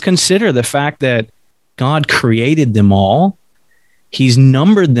consider the fact that God created them all. He's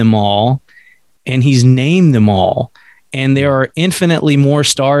numbered them all, and he's named them all. And there are infinitely more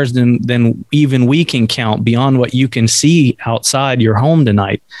stars than even we can count beyond what you can see outside your home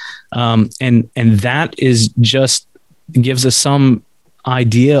tonight. And that is just gives us some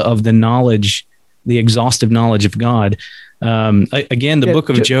idea of the knowledge, the exhaustive knowledge of God. Again, the book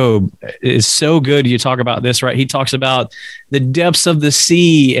of Job is so good. You talk about this, right? He talks about the depths of the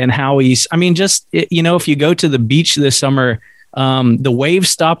sea and how if you go to the beach this summer, the waves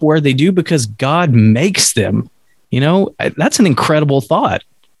stop where they do because God makes them. That's an incredible thought.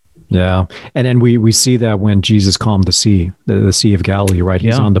 Yeah. And then we see that when Jesus calmed the sea, the Sea of Galilee, right?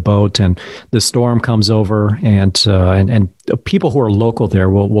 He's on the boat and the storm comes over, and people who are local there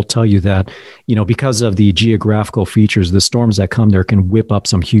will tell you that, because of the geographical features, the storms that come there can whip up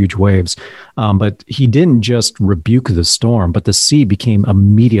some huge waves. But he didn't just rebuke the storm, but the sea became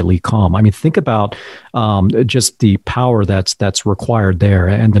immediately calm. I mean, think about just the power that's required there,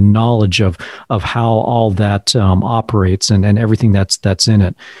 and the knowledge of how all that operates, and everything that's in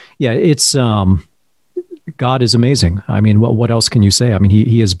it. Yeah, it's God is amazing. I mean, what else can you say? I mean,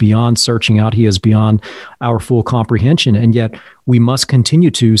 he is beyond searching out. He is beyond our full comprehension, and yet we must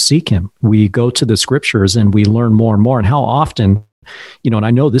continue to seek him. We go to the scriptures and we learn more and more. And how often, and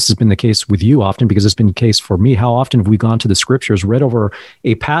I know this has been the case with you often, because it's been the case for me. How often have we gone to the scriptures, read over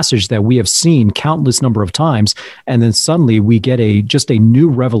a passage that we have seen countless number of times, and then suddenly we get just a new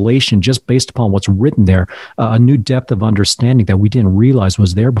revelation just based upon what's written there, a new depth of understanding that we didn't realize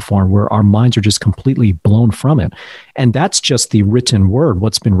was there before, and where our minds are just completely blown from it. And that's just the written word,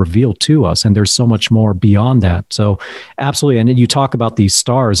 what's been revealed to us. And there's so much more beyond that. So absolutely. And then you talk about these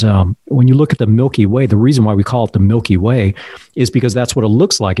stars. When you look at the Milky Way, the reason why we call it the Milky Way is because that's what it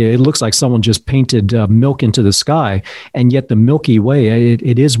looks like. It looks like someone just painted milk into the sky. And yet the Milky Way,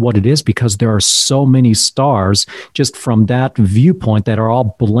 it is what it is because there are so many stars just from that viewpoint that are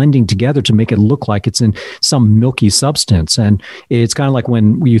all blending together to make it look like it's in some milky substance. And it's kind of like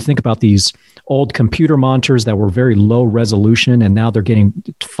when you think about these old computer monitors that were very low resolution, and now they're getting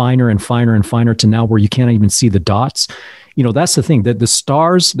finer and finer and finer to now where you can't even see the dots. That's the thing, that the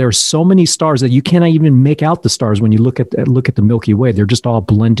stars, there are so many stars that you cannot even make out the stars when you look at the Milky Way. They're just all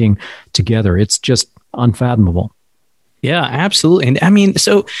blending together. It's just unfathomable. Yeah, absolutely. And I mean,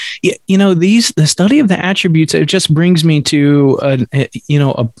 so, the study of the attributes, it just brings me to,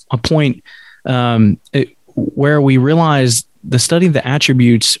 a point where we realize the study of the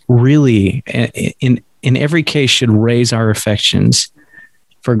attributes really, in every case, should raise our affections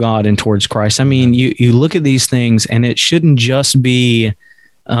for God and towards Christ. I mean, you look at these things, and it shouldn't just be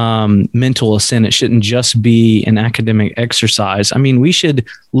mental assent. It shouldn't just be an academic exercise. I mean, we should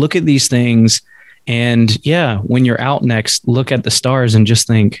look at these things, and when you're out next, look at the stars and just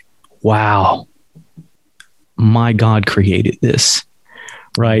think, wow, my God created this,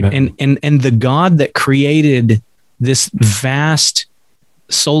 right? And the God that created this vast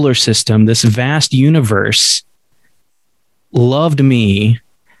solar system, this vast universe, loved me,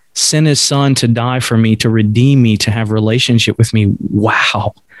 sent his son to die for me, to redeem me, to have relationship with me.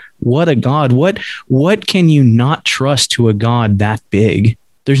 Wow. What a God. What can you not trust to a God that big?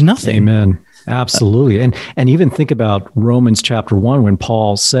 There's nothing. Amen. Absolutely. And even think about Romans chapter 1, when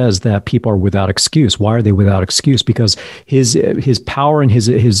Paul says that people are without excuse. Why are they without excuse? Because his power and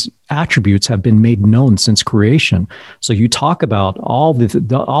his attributes have been made known since creation. So you talk about all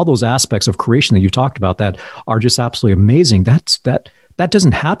those aspects of creation that you talked about that are just absolutely amazing. That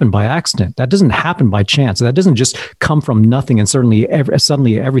doesn't happen by accident. That doesn't happen by chance. That doesn't just come from nothing and suddenly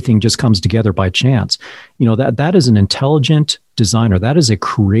everything just comes together by chance. That is an intelligent designer. That is a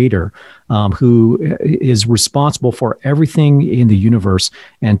creator who is responsible for everything in the universe.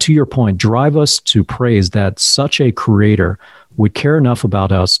 And to your point, drive us to praise that such a creator would care enough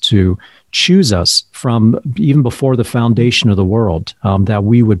about us to choose us from even before the foundation of the world, that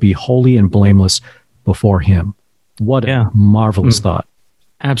we would be holy and blameless before him. What a marvelous thought.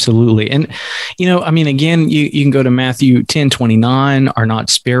 Absolutely. And, again, you can go to Matthew 10:29, are not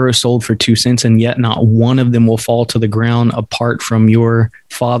sparrows sold for 2 cents, and yet not one of them will fall to the ground apart from your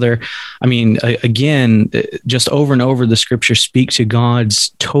Father. I mean, again, just over and over, the scriptures speak to God's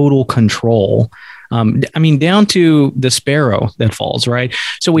total control. Down to the sparrow that falls, right?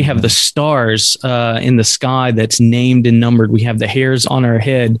 So we have the stars in the sky that's named and numbered. We have the hairs on our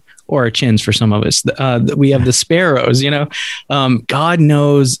head, or our chins for some of us. We have the sparrows, God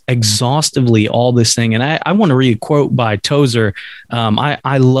knows exhaustively all this thing. And I want to read a quote by Tozer.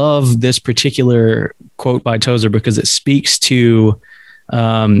 I love this particular quote by Tozer because it speaks to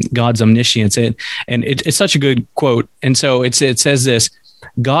God's omniscience. And it's such a good quote. And so it says this: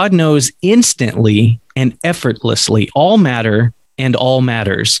 God knows instantly and effortlessly all matter and all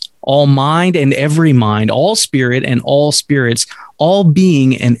matters, all mind and every mind, all spirit and all spirits, all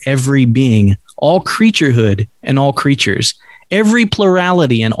being and every being, all creaturehood and all creatures, every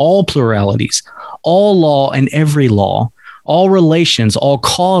plurality and all pluralities, all law and every law, all relations, all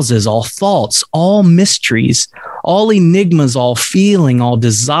causes, all thoughts, all mysteries, all enigmas, all feeling, all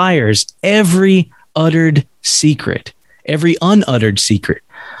desires, every uttered secret, every unuttered secret,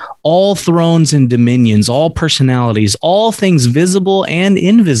 all thrones and dominions, all personalities, all things visible and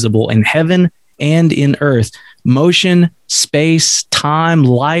invisible in heaven and in earth, motion, space, time,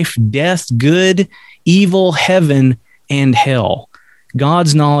 life, death, good, evil, heaven, and hell.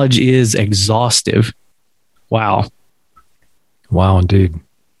 God's knowledge is exhaustive. Wow. Wow, indeed.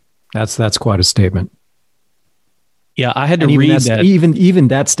 That's quite a statement. Yeah, I had to read that. Even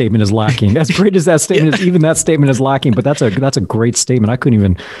that statement is lacking. As great as that statement is, even that statement is lacking. But that's a great statement. I couldn't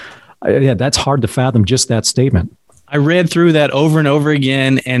even. That's hard to fathom. Just that statement. I read through that over and over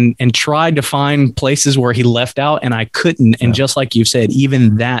again and tried to find places where he left out, and I couldn't. And just like you said,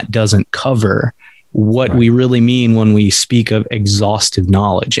 even that doesn't cover what we really mean when we speak of exhaustive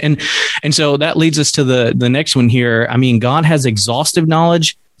knowledge. And so that leads us to the next one here. I mean, God has exhaustive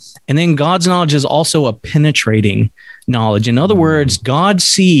knowledge, and then God's knowledge is also a penetrating knowledge. In other words, God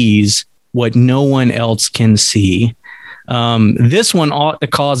sees what no one else can see. This one ought to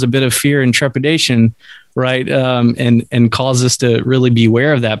cause a bit of fear and trepidation, right? And cause us to really be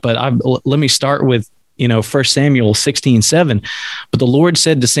aware of that. But let me start with, 1 Samuel 16:7. But the Lord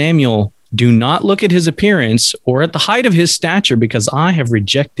said to Samuel, "Do not look at his appearance or at the height of his stature, because I have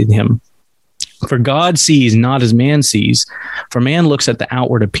rejected him. For God sees not as man sees. For man looks at the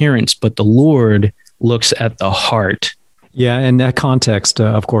outward appearance, but the Lord looks at the heart." Yeah, in that context,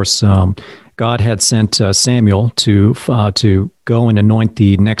 of course, God had sent Samuel to go and anoint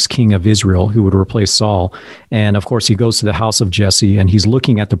the next king of Israel who would replace Saul. And of course, he goes to the house of Jesse and he's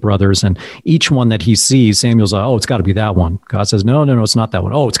looking at the brothers, and each one that he sees, Samuel's like, "Oh, it's got to be that one." God says, No, it's not that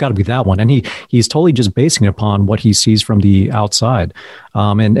one. "Oh, it's got to be that one." And he's totally just basing it upon what he sees from the outside.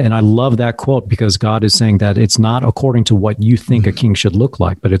 And I love that quote, because God is saying that it's not according to what you think a king should look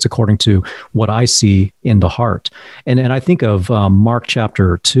like, but it's according to what I see in the heart. And I think of Mark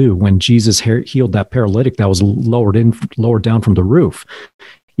chapter 2, when Jesus healed that paralytic that was lowered down from the roof.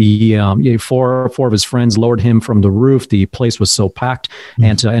 Four of his friends lowered him from the roof. The place was so packed.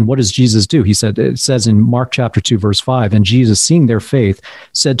 And what does Jesus do? It says in Mark chapter 2, verse 5, "And Jesus, seeing their faith,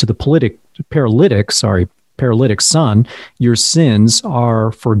 said to the paralytic, son, your sins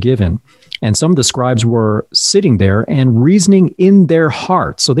are forgiven." And some of the scribes were sitting there and reasoning in their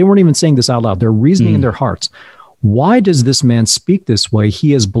hearts. So they weren't even saying this out loud. They're reasoning in their hearts. "Why does this man speak this way?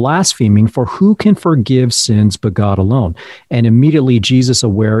 He is blaspheming, for who can forgive sins but God alone?" And immediately Jesus,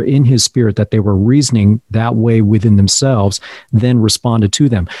 aware in his spirit that they were reasoning that way within themselves, then responded to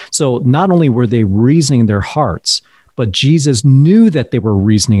them. So not only were they reasoning in their hearts, but Jesus knew that they were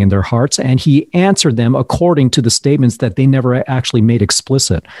reasoning in their hearts, and he answered them according to the statements that they never actually made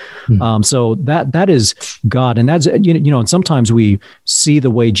explicit. So that is God. And that's, and sometimes we see the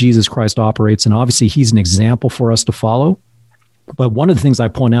way Jesus Christ operates, and obviously he's an example for us to follow. But one of the things I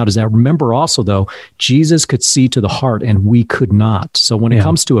point out is that, remember also, though, Jesus could see to the heart and we could not. So when it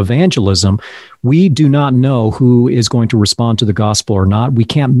comes to evangelism, we do not know who is going to respond to the gospel or not. We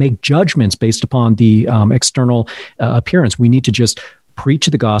can't make judgments based upon the external appearance. We need to just preach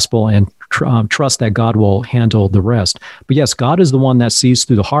the gospel and trust that God will handle the rest. But yes, God is the one that sees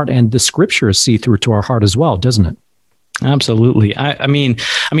through the heart, and the scriptures see through to our heart as well, doesn't it? Absolutely. I mean,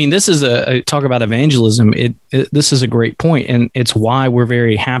 this is a talk about evangelism. This is a great point, and it's why we're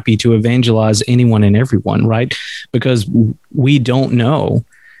very happy to evangelize anyone and everyone, right? Because we don't know.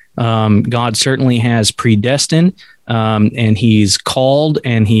 God certainly has predestined, and he's called,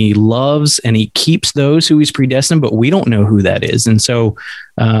 and he loves, and he keeps those who he's predestined, but we don't know who that is. And so,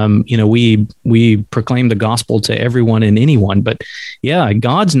 we proclaim the gospel to everyone and anyone. But yeah,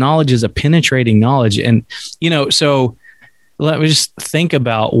 God's knowledge is a penetrating knowledge. And, so let me just think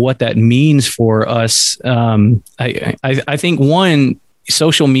about what that means for us. I think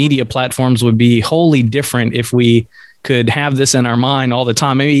social media platforms would be wholly different if we could have this in our mind all the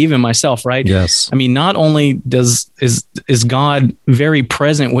time, maybe even myself, right? Yes. I mean, not only is God very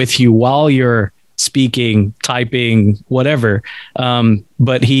present with you while you're speaking, typing, whatever,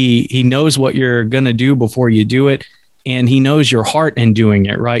 but he knows what you're going to do before you do it. And he knows your heart in doing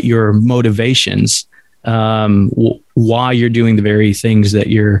it, right? Your motivations, why you're doing the very things that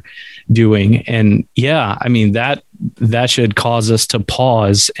you're doing. And yeah, I mean, that should cause us to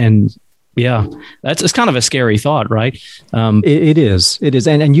pause. And yeah, it's kind of a scary thought, right? It is.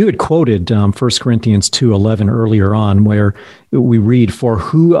 And you had quoted 1 Corinthians 2:11 earlier on, where we read, "For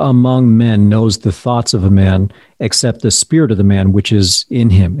who among men knows the thoughts of a man except the spirit of the man which is in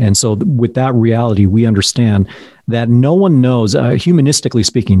him?" And so with that reality, we understand that no one knows, humanistically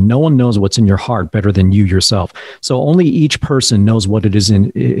speaking, no one knows what's in your heart better than you yourself. So only each person knows what it is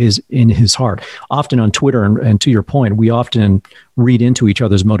in his heart. Often on Twitter, and to your point, we often read into each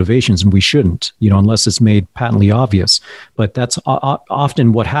other's motivations, and we shouldn't, unless it's made patently obvious. But that's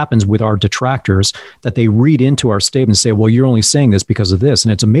often what happens with our detractors, that they read into our statements and say, "Well, you're only only saying this because of this.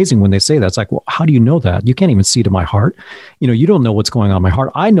 And it's amazing when they say that. It's like, well, how do you know that? You can't even see to my heart. You don't know what's going on in my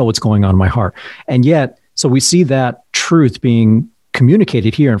heart. I know what's going on in my heart. And yet, so we see that truth being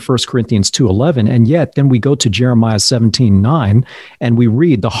communicated here in 1 Corinthians 2:11, and yet then we go to Jeremiah 17:9, and we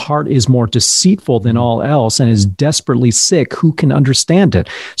read, the heart is more deceitful than all else and is desperately sick. Who can understand it?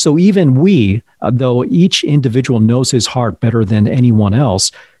 So even we, though each individual knows his heart better than anyone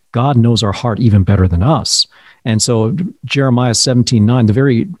else, God knows our heart even better than us. And so Jeremiah 17:9, the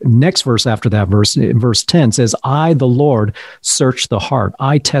very next verse after that verse, verse 10 says, I, the Lord, search the heart.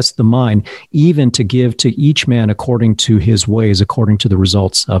 I test the mind, even to give to each man according to his ways, according to the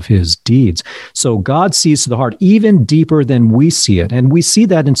results of his deeds. So God sees the heart even deeper than we see it. And we see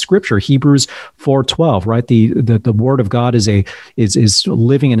that in Scripture, Hebrews 4:12, right? The word of God is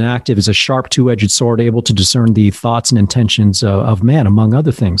living and active, is a sharp two-edged sword, able to discern the thoughts and intentions of man, among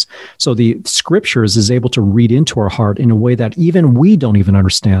other things. So the Scriptures is able to read into our heart in a way that even we don't even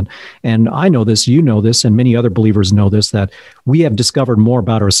understand. And I know this, you know this, and many other believers know this, that we have discovered more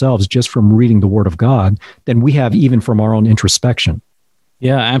about ourselves just from reading the Word of God than we have even from our own introspection.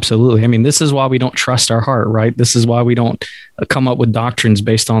 Yeah, absolutely. I mean, this is why we don't trust our heart, right? This is why we don't come up with doctrines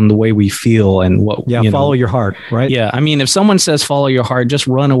based on the way we feel and what. Follow your heart, right? Yeah, I mean, if someone says follow your heart, just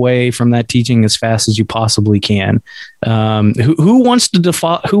run away from that teaching as fast as you possibly can. Who wants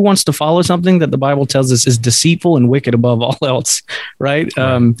to follow something that the Bible tells us is deceitful and wicked above all else, right?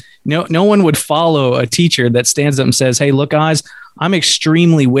 No one would follow a teacher that stands up and says, "Hey, look, guys, I'm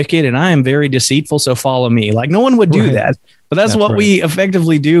extremely wicked and I am very deceitful, so follow me." Like, no one would do that. But that's what we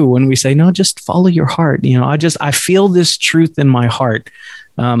effectively do when we say, no, just follow your heart. I feel this truth in my heart.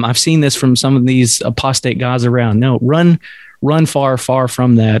 I've seen this from some of these apostate guys around. No, run far, far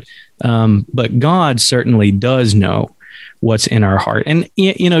from that. But God certainly does know what's in our heart. And,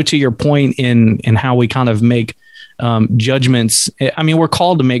 to your point in how we kind of make judgments. I mean, we're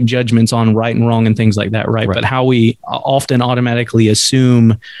called to make judgments on right and wrong and things like that, right? But how we often automatically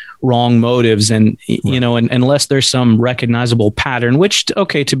assume wrong motives and, and unless there's some recognizable pattern, which,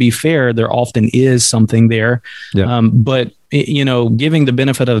 okay, to be fair, there often is something there. Yeah. But, giving the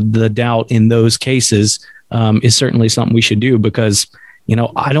benefit of the doubt in those cases is certainly something we should do because,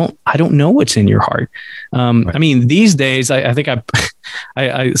 I don't know what's in your heart. I mean, these days, I think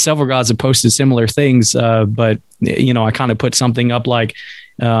I several guys have posted similar things, but I kind of put something up like,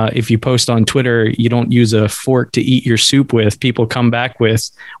 if you post on Twitter, you don't use a fork to eat your soup with, people come back with,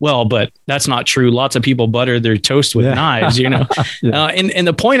 well, but that's not true. Lots of people butter their toast with knives, Yeah. And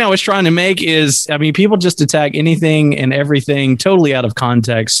the point I was trying to make is, I mean, people just attack anything and everything totally out of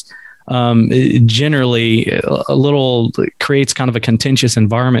context. Generally a little creates kind of a contentious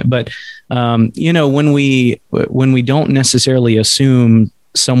environment, but when we don't necessarily assume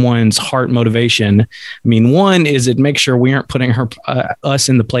someone's heart motivation, I mean, one is it makes sure we aren't putting us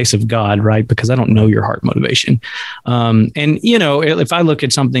in the place of God, right? Because I don't know your heart motivation. And if I look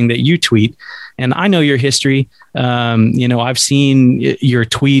at something that you tweet and I know your history, I've seen your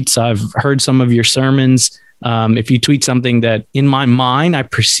tweets, I've heard some of your sermons. If you tweet something that in my mind I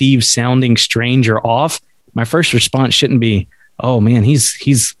perceive sounding strange or off, my first response shouldn't be, "Oh man,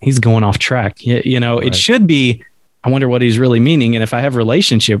 he's going off track." Right. It should be, "I wonder what he's really meaning." And if I have a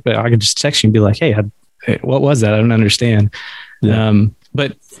relationship, I could just text you and be like, "Hey, what was that? I don't understand." Yeah.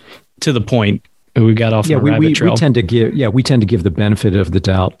 But to the point, we got off the rabbit trail. We tend to give the benefit of the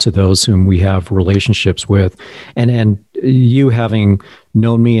doubt to those whom we have relationships with, and you having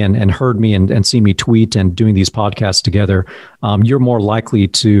known me and heard me and seen me tweet and doing these podcasts together, you're more likely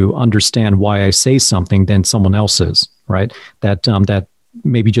to understand why I say something than someone else is, right? That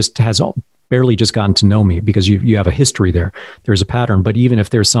maybe just has barely just gotten to know me because you have a history there. There's a pattern, but even if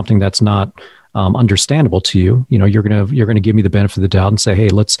there's something that's not understandable to you, you're gonna give me the benefit of the doubt and say, "Hey,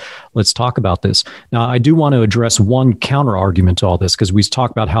 let's talk about this." Now, I do want to address one counter argument to all this because we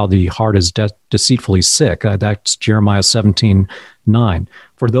talk about how the heart is deceitfully sick. That's Jeremiah 17:9.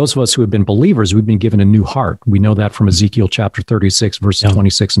 For those of us who have been believers, we've been given a new heart. We know that from Ezekiel chapter 36, verses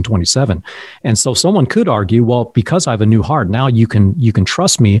 26 and 27. And so someone could argue, well, because I have a new heart, now you can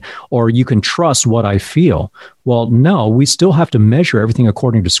trust me or you can trust what I feel. Well, no, we still have to measure everything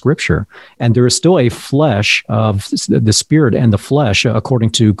according to Scripture. And there is still a flesh of the spirit and the flesh,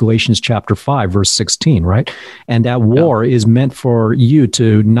 according to Galatians chapter 5, verse 16, right? And that war is meant for you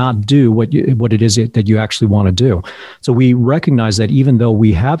to not do what it is that you actually want to do. So we recognize recognize that even though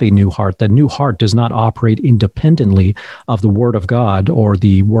we have a new heart, that new heart does not operate independently of the Word of God or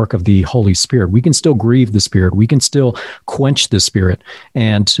the work of the Holy Spirit. We can still grieve the Spirit. We can still quench the Spirit,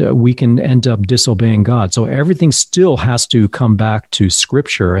 and we can end up disobeying God. So everything still has to come back to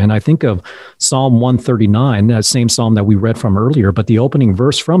Scripture. And I think of Psalm 139, that same psalm that we read from earlier, but the opening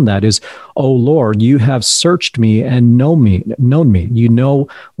verse from that is, "O Lord, you have searched me and known me. You know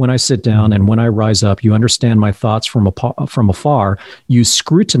when I sit down and when I rise up. You understand my thoughts from afar. You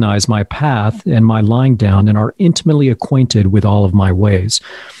scrutinize my path and my lying down and are intimately acquainted with all of my ways."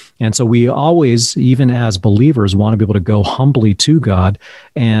 And so we always, even as believers, want to be able to go humbly to God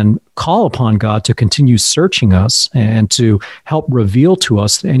and call upon God to continue searching us and to help reveal to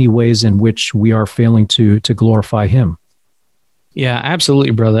us any ways in which we are failing to glorify Him. Yeah,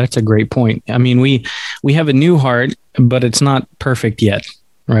 absolutely, brother. That's a great point. I mean, we have a new heart, but it's not perfect yet,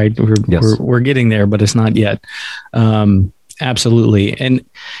 right? We're getting there, but it's not yet. Absolutely. And,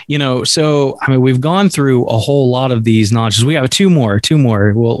 so, I mean, we've gone through a whole lot of these notches. We have two more.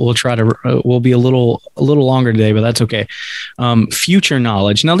 We'll try to, we'll be a little longer today, but that's okay. Future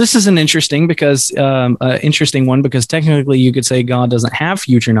knowledge. Now, this is an interesting one, because technically you could say God doesn't have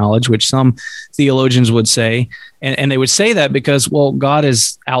future knowledge, which some theologians would say. And they would say that because, well, God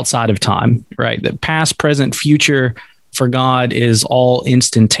is outside of time, right? The past, present, future for God is all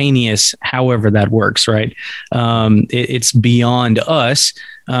instantaneous, however that works, right? It's beyond us.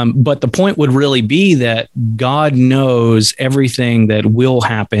 But the point would really be that God knows everything that will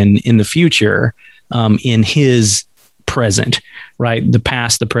happen in the future in His present, right? The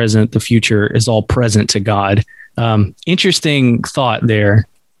past, the present, the future is all present to God. Interesting thought there.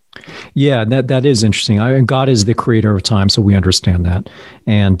 Yeah, that is interesting. God is the creator of time, so we understand that.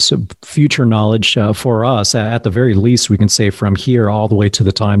 And so future knowledge for us, at the very least, we can say from here all the way to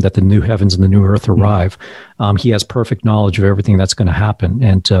the time that the new heavens and the new earth arrive, He has perfect knowledge of everything that's going to happen.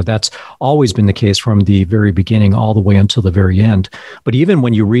 And that's always been the case from the very beginning all the way until the very end. But even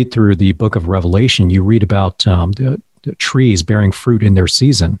when you read through the book of Revelation, you read about the trees bearing fruit in their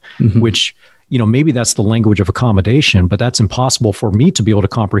season, which maybe that's the language of accommodation, but that's impossible for me to be able to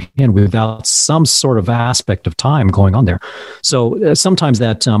comprehend without some sort of aspect of time going on there. So sometimes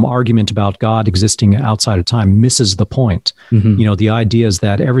that argument about God existing outside of time misses the point. The idea is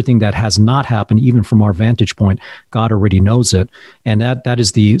that everything that has not happened, even from our vantage point, God already knows it. And that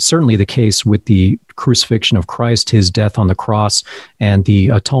is certainly the case with the crucifixion of Christ, His death on the cross, and the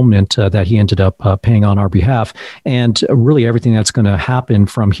atonement that He ended up paying on our behalf, and really everything that's going to happen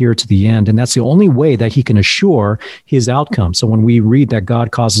from here to the end. And that's the only way that He can assure His outcome. So when we read that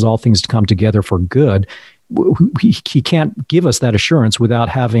God causes all things to come together for good, He can't give us that assurance without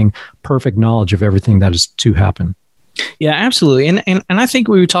having perfect knowledge of everything that is to happen. Yeah, absolutely. And I think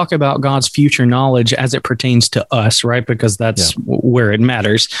we would talk about God's future knowledge as it pertains to us, right? Because that's where it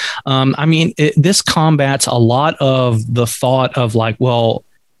matters. This combats a lot of the thought of like, well,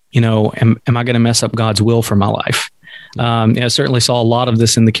 am I going to mess up God's will for my life? I certainly saw a lot of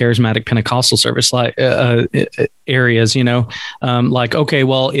this in the charismatic Pentecostal service areas, like, okay,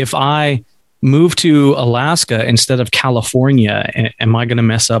 well, if I move to Alaska instead of California, am I going to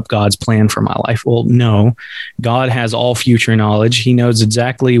mess up God's plan for my life? Well, no. God has all future knowledge. He knows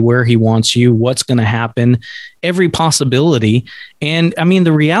exactly where He wants you, what's going to happen, every possibility. And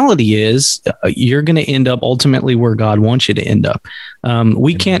the reality is you're going to end up ultimately where God wants you to end up.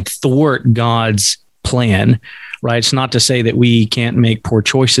 We can't thwart God's plan, right? It's not to say that we can't make poor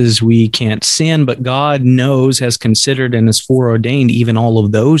choices, we can't sin, but God knows, has considered, and has foreordained even all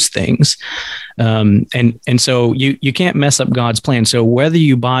of those things. And so you can't mess up God's plan. So whether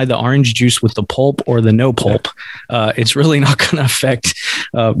you buy the orange juice with the pulp or the no pulp, it's really not going to affect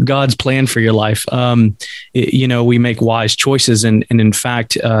God's plan for your life. We make wise choices. And in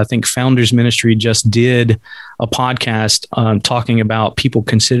fact, I think Founders Ministry just did a podcast talking about people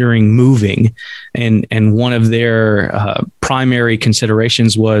considering moving. And one of their primary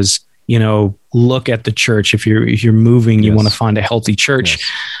considerations was, look at the church. If you're moving, you want to find a healthy church.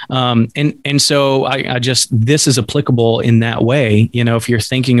 Yes. And so I this is applicable in that way. If you're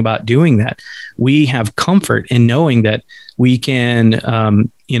thinking about doing that, we have comfort in knowing that we can,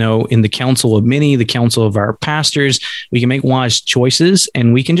 in the counsel of many, the counsel of our pastors, we can make wise choices,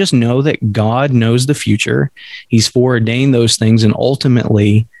 and we can just know that God knows the future. He's foreordained those things, and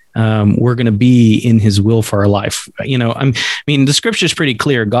ultimately, we're going to be in His will for our life. The scripture is pretty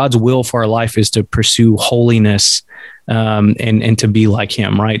clear. God's will for our life is to pursue holiness, and to be like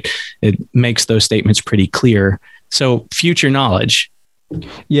Him, right? It makes those statements pretty clear. So future knowledge,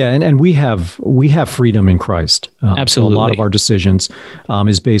 Yeah, and we have freedom in Christ. Absolutely. So a lot of our decisions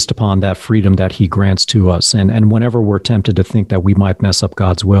is based upon that freedom that He grants to us. And whenever we're tempted to think that we might mess up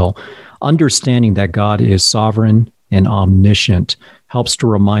God's will, understanding that God is sovereign and omniscient helps to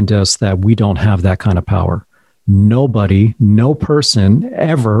remind us that we don't have that kind of power. Nobody, no person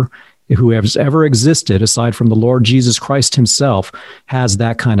ever who has ever existed aside from the Lord Jesus Christ Himself has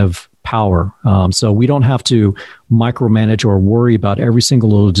that kind of power. So we don't have to micromanage or worry about every single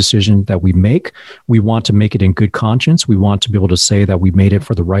little decision that we make. We want to make it in good conscience. We want to be able to say that we made it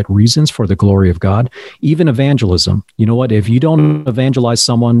for the right reasons, for the glory of God. Even evangelism. You know what? If you don't evangelize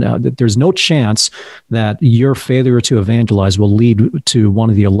someone, there's no chance that your failure to evangelize will lead to one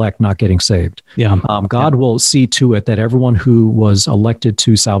of the elect not getting saved. Yeah. God will see to it that everyone who was elected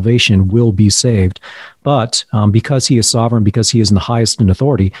to salvation will be saved. But because He is sovereign, because He is in the highest in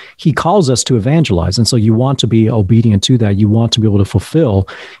authority, He calls us to evangelize. And so you want to be obedient to that. You want to be able to fulfill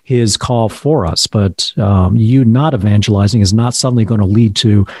His call for us. But you not evangelizing is not suddenly going to lead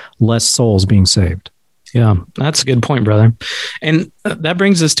to less souls being saved. Yeah, that's a good point, brother. And that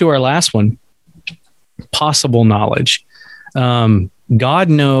brings us to our last one, possible knowledge. God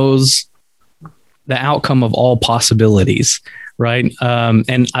knows the outcome of all possibilities. Right.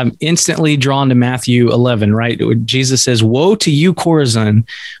 And I'm instantly drawn to Matthew 11, right? Jesus says, "Woe to you, Chorazin,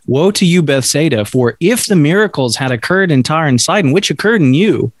 woe to you, Bethsaida, for if the miracles had occurred in Tyre and Sidon, which occurred in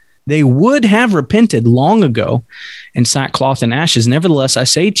you, they would have repented long ago in sackcloth and ashes. Nevertheless, I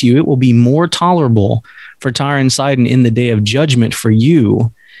say to you, it will be more tolerable for Tyre and Sidon in the day of judgment for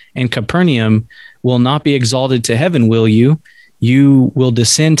you. And Capernaum will not be exalted to heaven, will you? You will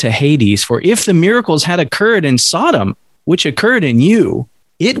descend to Hades. For if the miracles had occurred in Sodom, which occurred in you,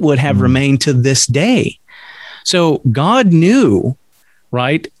 it would have remained to this day." So God knew,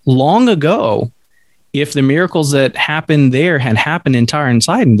 right, long ago, if the miracles that happened there had happened in Tyre and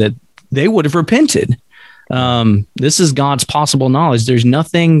Sidon, that they would have repented. This is God's possible knowledge. There's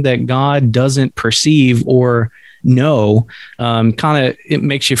nothing that God doesn't perceive or know. It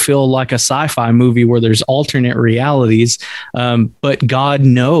makes you feel like a sci-fi movie where there's alternate realities, but God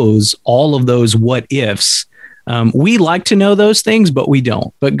knows all of those what ifs. We like to know those things, but we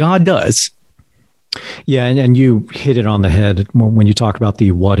don't. But God does. Yeah, and you hit it on the head when you talk about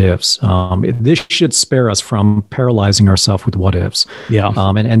the what ifs. This should spare us from paralyzing ourselves with what ifs. Yeah.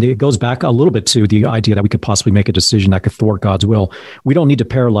 And it goes back a little bit to the idea that we could possibly make a decision that could thwart God's will. We don't need to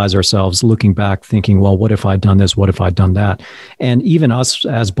paralyze ourselves looking back thinking, well, what if I'd done this? What if I'd done that? And even us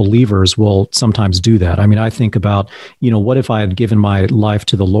as believers will sometimes do that. I mean, I think about, what if I had given my life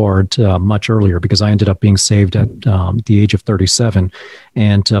to the Lord much earlier, because I ended up being saved at the age of 37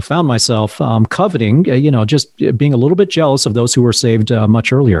 and found myself coveting, just being a little bit jealous of those who were saved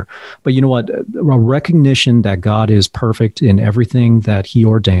much earlier. But you know what? A recognition that God is perfect in everything that He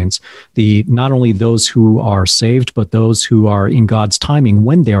ordains, not only those who are saved, but those who are in God's timing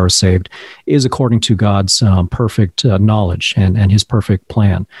when they are saved, is according to God's perfect knowledge and His perfect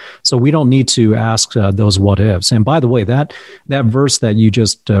plan. So we don't need to ask those what ifs. And by the way, that verse that you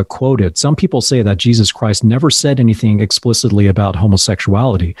just quoted, some people say that Jesus Christ never said anything explicitly about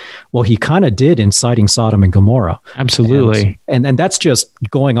homosexuality. Well, He kind of did in citing Sodom and Gomorrah. Absolutely. And that's just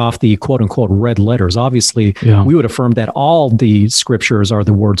going off the quote unquote red letters. Obviously, we would affirm that all the scriptures are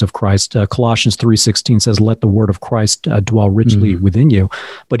the words of Christ. Colossians 3:16 says, "Let the word of Christ dwell richly within you."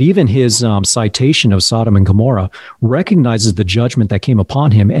 But even his citation of Sodom and Gomorrah recognizes the judgment that came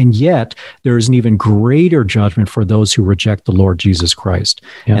upon him. And yet there is an even greater judgment for those who reject the Lord Jesus Christ.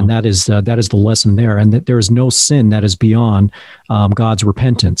 Yeah. And that is the lesson there. And that there is no sin that is beyond God's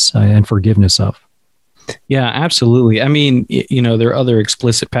repentance and forgiveness of. Yeah, absolutely. I mean, there are other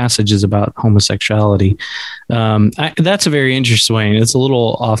explicit passages about homosexuality. That's a very interesting way. It's a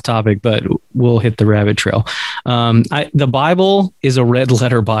little off topic, but we'll hit the rabbit trail. The Bible is a red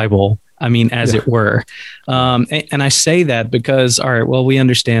letter Bible. I mean, as it were. And I say that because, all right, well, we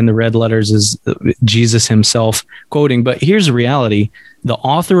understand the red letters is Jesus Himself quoting, but here's the reality. The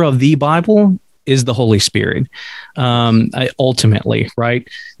author of the Bible is the Holy Spirit. Ultimately, right?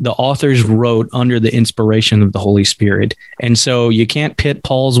 The authors wrote under the inspiration of the Holy Spirit. And so you can't pit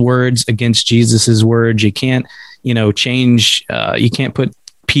Paul's words against Jesus's words. You can't, change, you can't put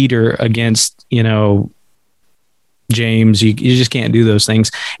Peter against, James. You just can't do those things.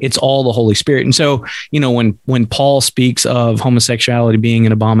 It's all the Holy Spirit. And so, when Paul speaks of homosexuality being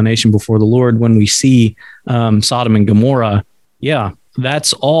an abomination before the Lord, when we see Sodom and Gomorrah,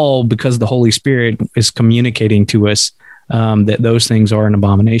 that's all because the Holy Spirit is communicating to us that those things are an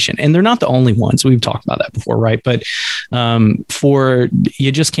abomination. And they're not the only ones. We've talked about that before, right? But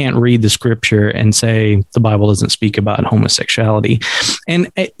you just can't read the scripture and say the Bible doesn't speak about homosexuality.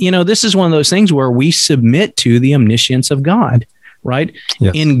 And, this is one of those things where we submit to the omniscience of God, right?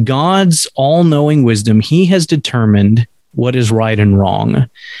 Yes. In God's all-knowing wisdom, he has determined what is right and wrong.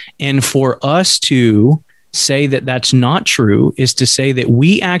 And for us to say that that's not true is to say that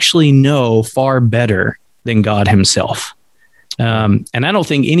we actually know far better than God himself. And I don't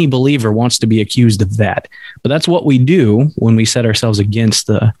think any believer wants to be accused of that, but that's what we do when we set ourselves against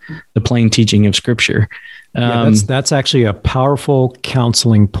the plain teaching of Scripture. That's actually a powerful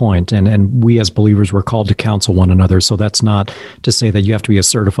counseling point, and we as believers were called to counsel one another. So that's not to say that you have to be a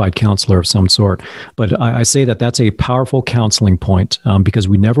certified counselor of some sort, but I say that that's a powerful counseling point because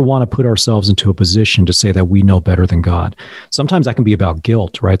we never want to put ourselves into a position to say that we know better than God. Sometimes that can be about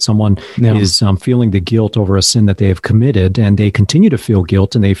guilt, right? Someone is feeling the guilt over a sin that they have committed, and they continue to feel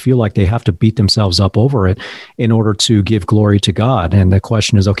guilt, and they feel like they have to beat themselves up over it in order to give glory to God. And the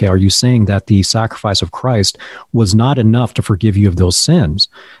question is, okay, are you saying that the sacrifice of Christ was not enough to forgive you of those sins?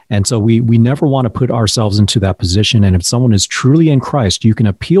 And so we never want to put ourselves into that position. And if someone is truly in Christ, you can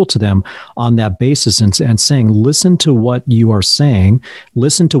appeal to them on that basis and saying, listen to what you are saying,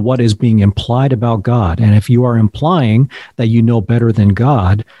 listen to what is being implied about God. And if you are implying that you know better than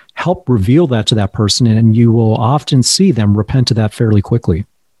God, help reveal that to that person, and you will often see them repent of that fairly quickly.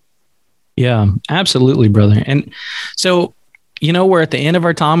 Yeah, absolutely, brother. And so, we're at the end of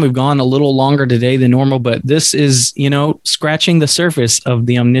our time. We've gone a little longer today than normal, but this is, scratching the surface of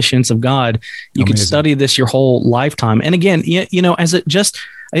the omniscience of God. You Amazing. Could study this your whole lifetime. And again,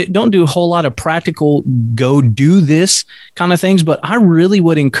 I don't do a whole lot of practical go do this kind of things, but I really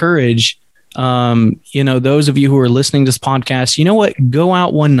would encourage, those of you who are listening to this podcast, go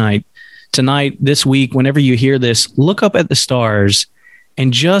out one night, tonight, this week, whenever you hear this, look up at the stars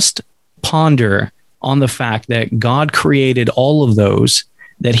and just ponder on the fact that God created all of those,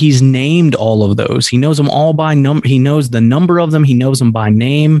 that he's named all of those. He knows them all by number. He knows the number of them. He knows them by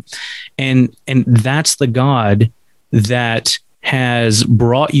name. And that's the God that has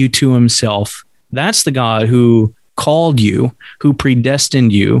brought you to himself. That's the God who called you, who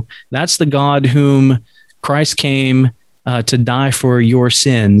predestined you. That's the God whom Christ came to die for your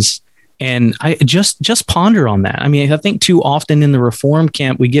sins. And I just ponder on that. I mean, I think too often in the Reform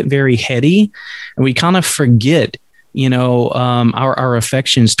camp, we get very heady and we kind of forget, our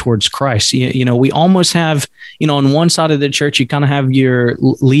affections towards Christ. We almost have, on one side of the church, you kind of have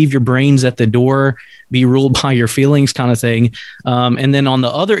leave your brains at the door, be ruled by your feelings kind of thing. And then on the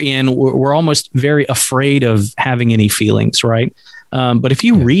other end, we're almost very afraid of having any feelings, right? But if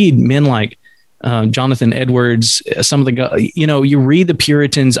you read men like Jonathan Edwards, some of the, you read the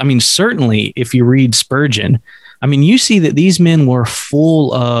Puritans. I mean, certainly if you read Spurgeon, I mean, you see that these men were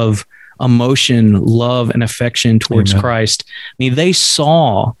full of emotion, love, and affection towards Amen. Christ. I mean, they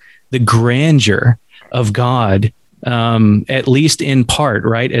saw the grandeur of God, at least in part,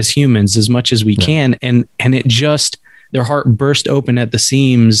 right, as humans, as much as we can. And it just, their heart burst open at the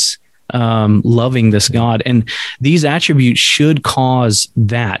seams, loving this God. And these attributes should cause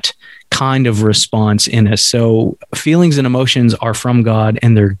that kind of response in us. So feelings and emotions are from God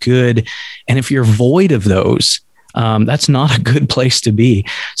and they're good. And if you're void of those, that's not a good place to be.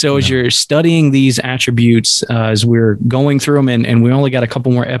 So as you're studying these attributes, as we're going through them, and we only got a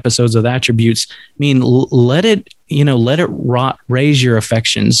couple more episodes of attributes, I mean, let it raise your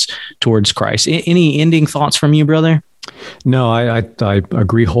affections towards Christ. Any ending thoughts from you, brother? No, I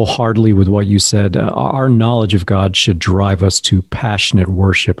agree wholeheartedly with what you said. Our knowledge of God should drive us to passionate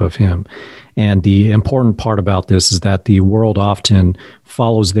worship of him. And the important part about this is that the world often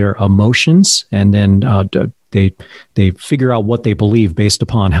follows their emotions, and then they figure out what they believe based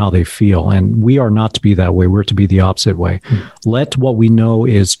upon how they feel. And we are not to be that way. We're to be the opposite way. Let what we know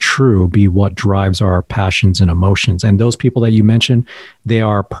is true be what drives our passions and emotions. And those people that you mentioned, they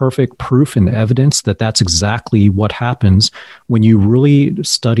are perfect proof and evidence that that's exactly what happens when you really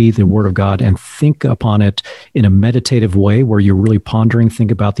study the Word of God and think upon it in a meditative way where you're really pondering,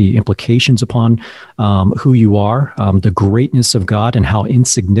 think about the implications upon who you are, the greatness of God and how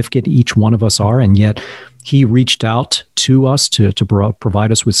insignificant each one of us are. And yet he reached out to us to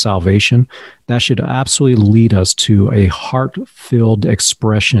provide us with salvation. That should absolutely lead us to a heart-filled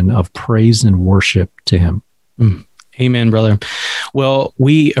expression of praise and worship to him. Amen, brother. Well,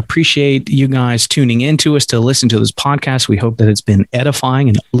 we appreciate you guys tuning in to us to listen to this podcast. We hope that it's been edifying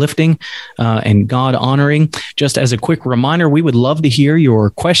and uplifting and God-honoring. Just as a quick reminder, we would love to hear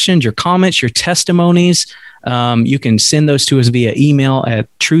your questions, your comments, your testimonies. You can send those to us via email at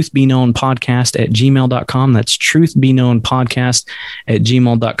truthbeknownpodcast@gmail.com. That's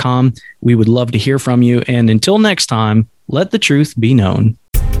truthbeknownpodcast@gmail.com. We would love to hear from you. And until next time, let the truth be known.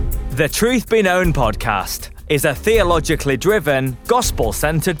 The Truth Be Known podcast is a theologically driven,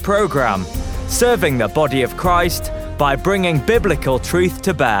 gospel-centered program serving the body of Christ by bringing biblical truth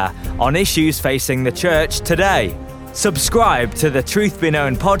to bear on issues facing the church today. Subscribe to the Truth Be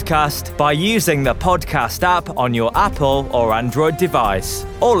Known podcast by using the podcast app on your Apple or Android device,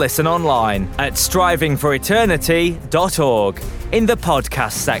 or listen online at strivingforeternity.org in the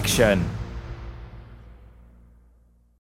podcast section.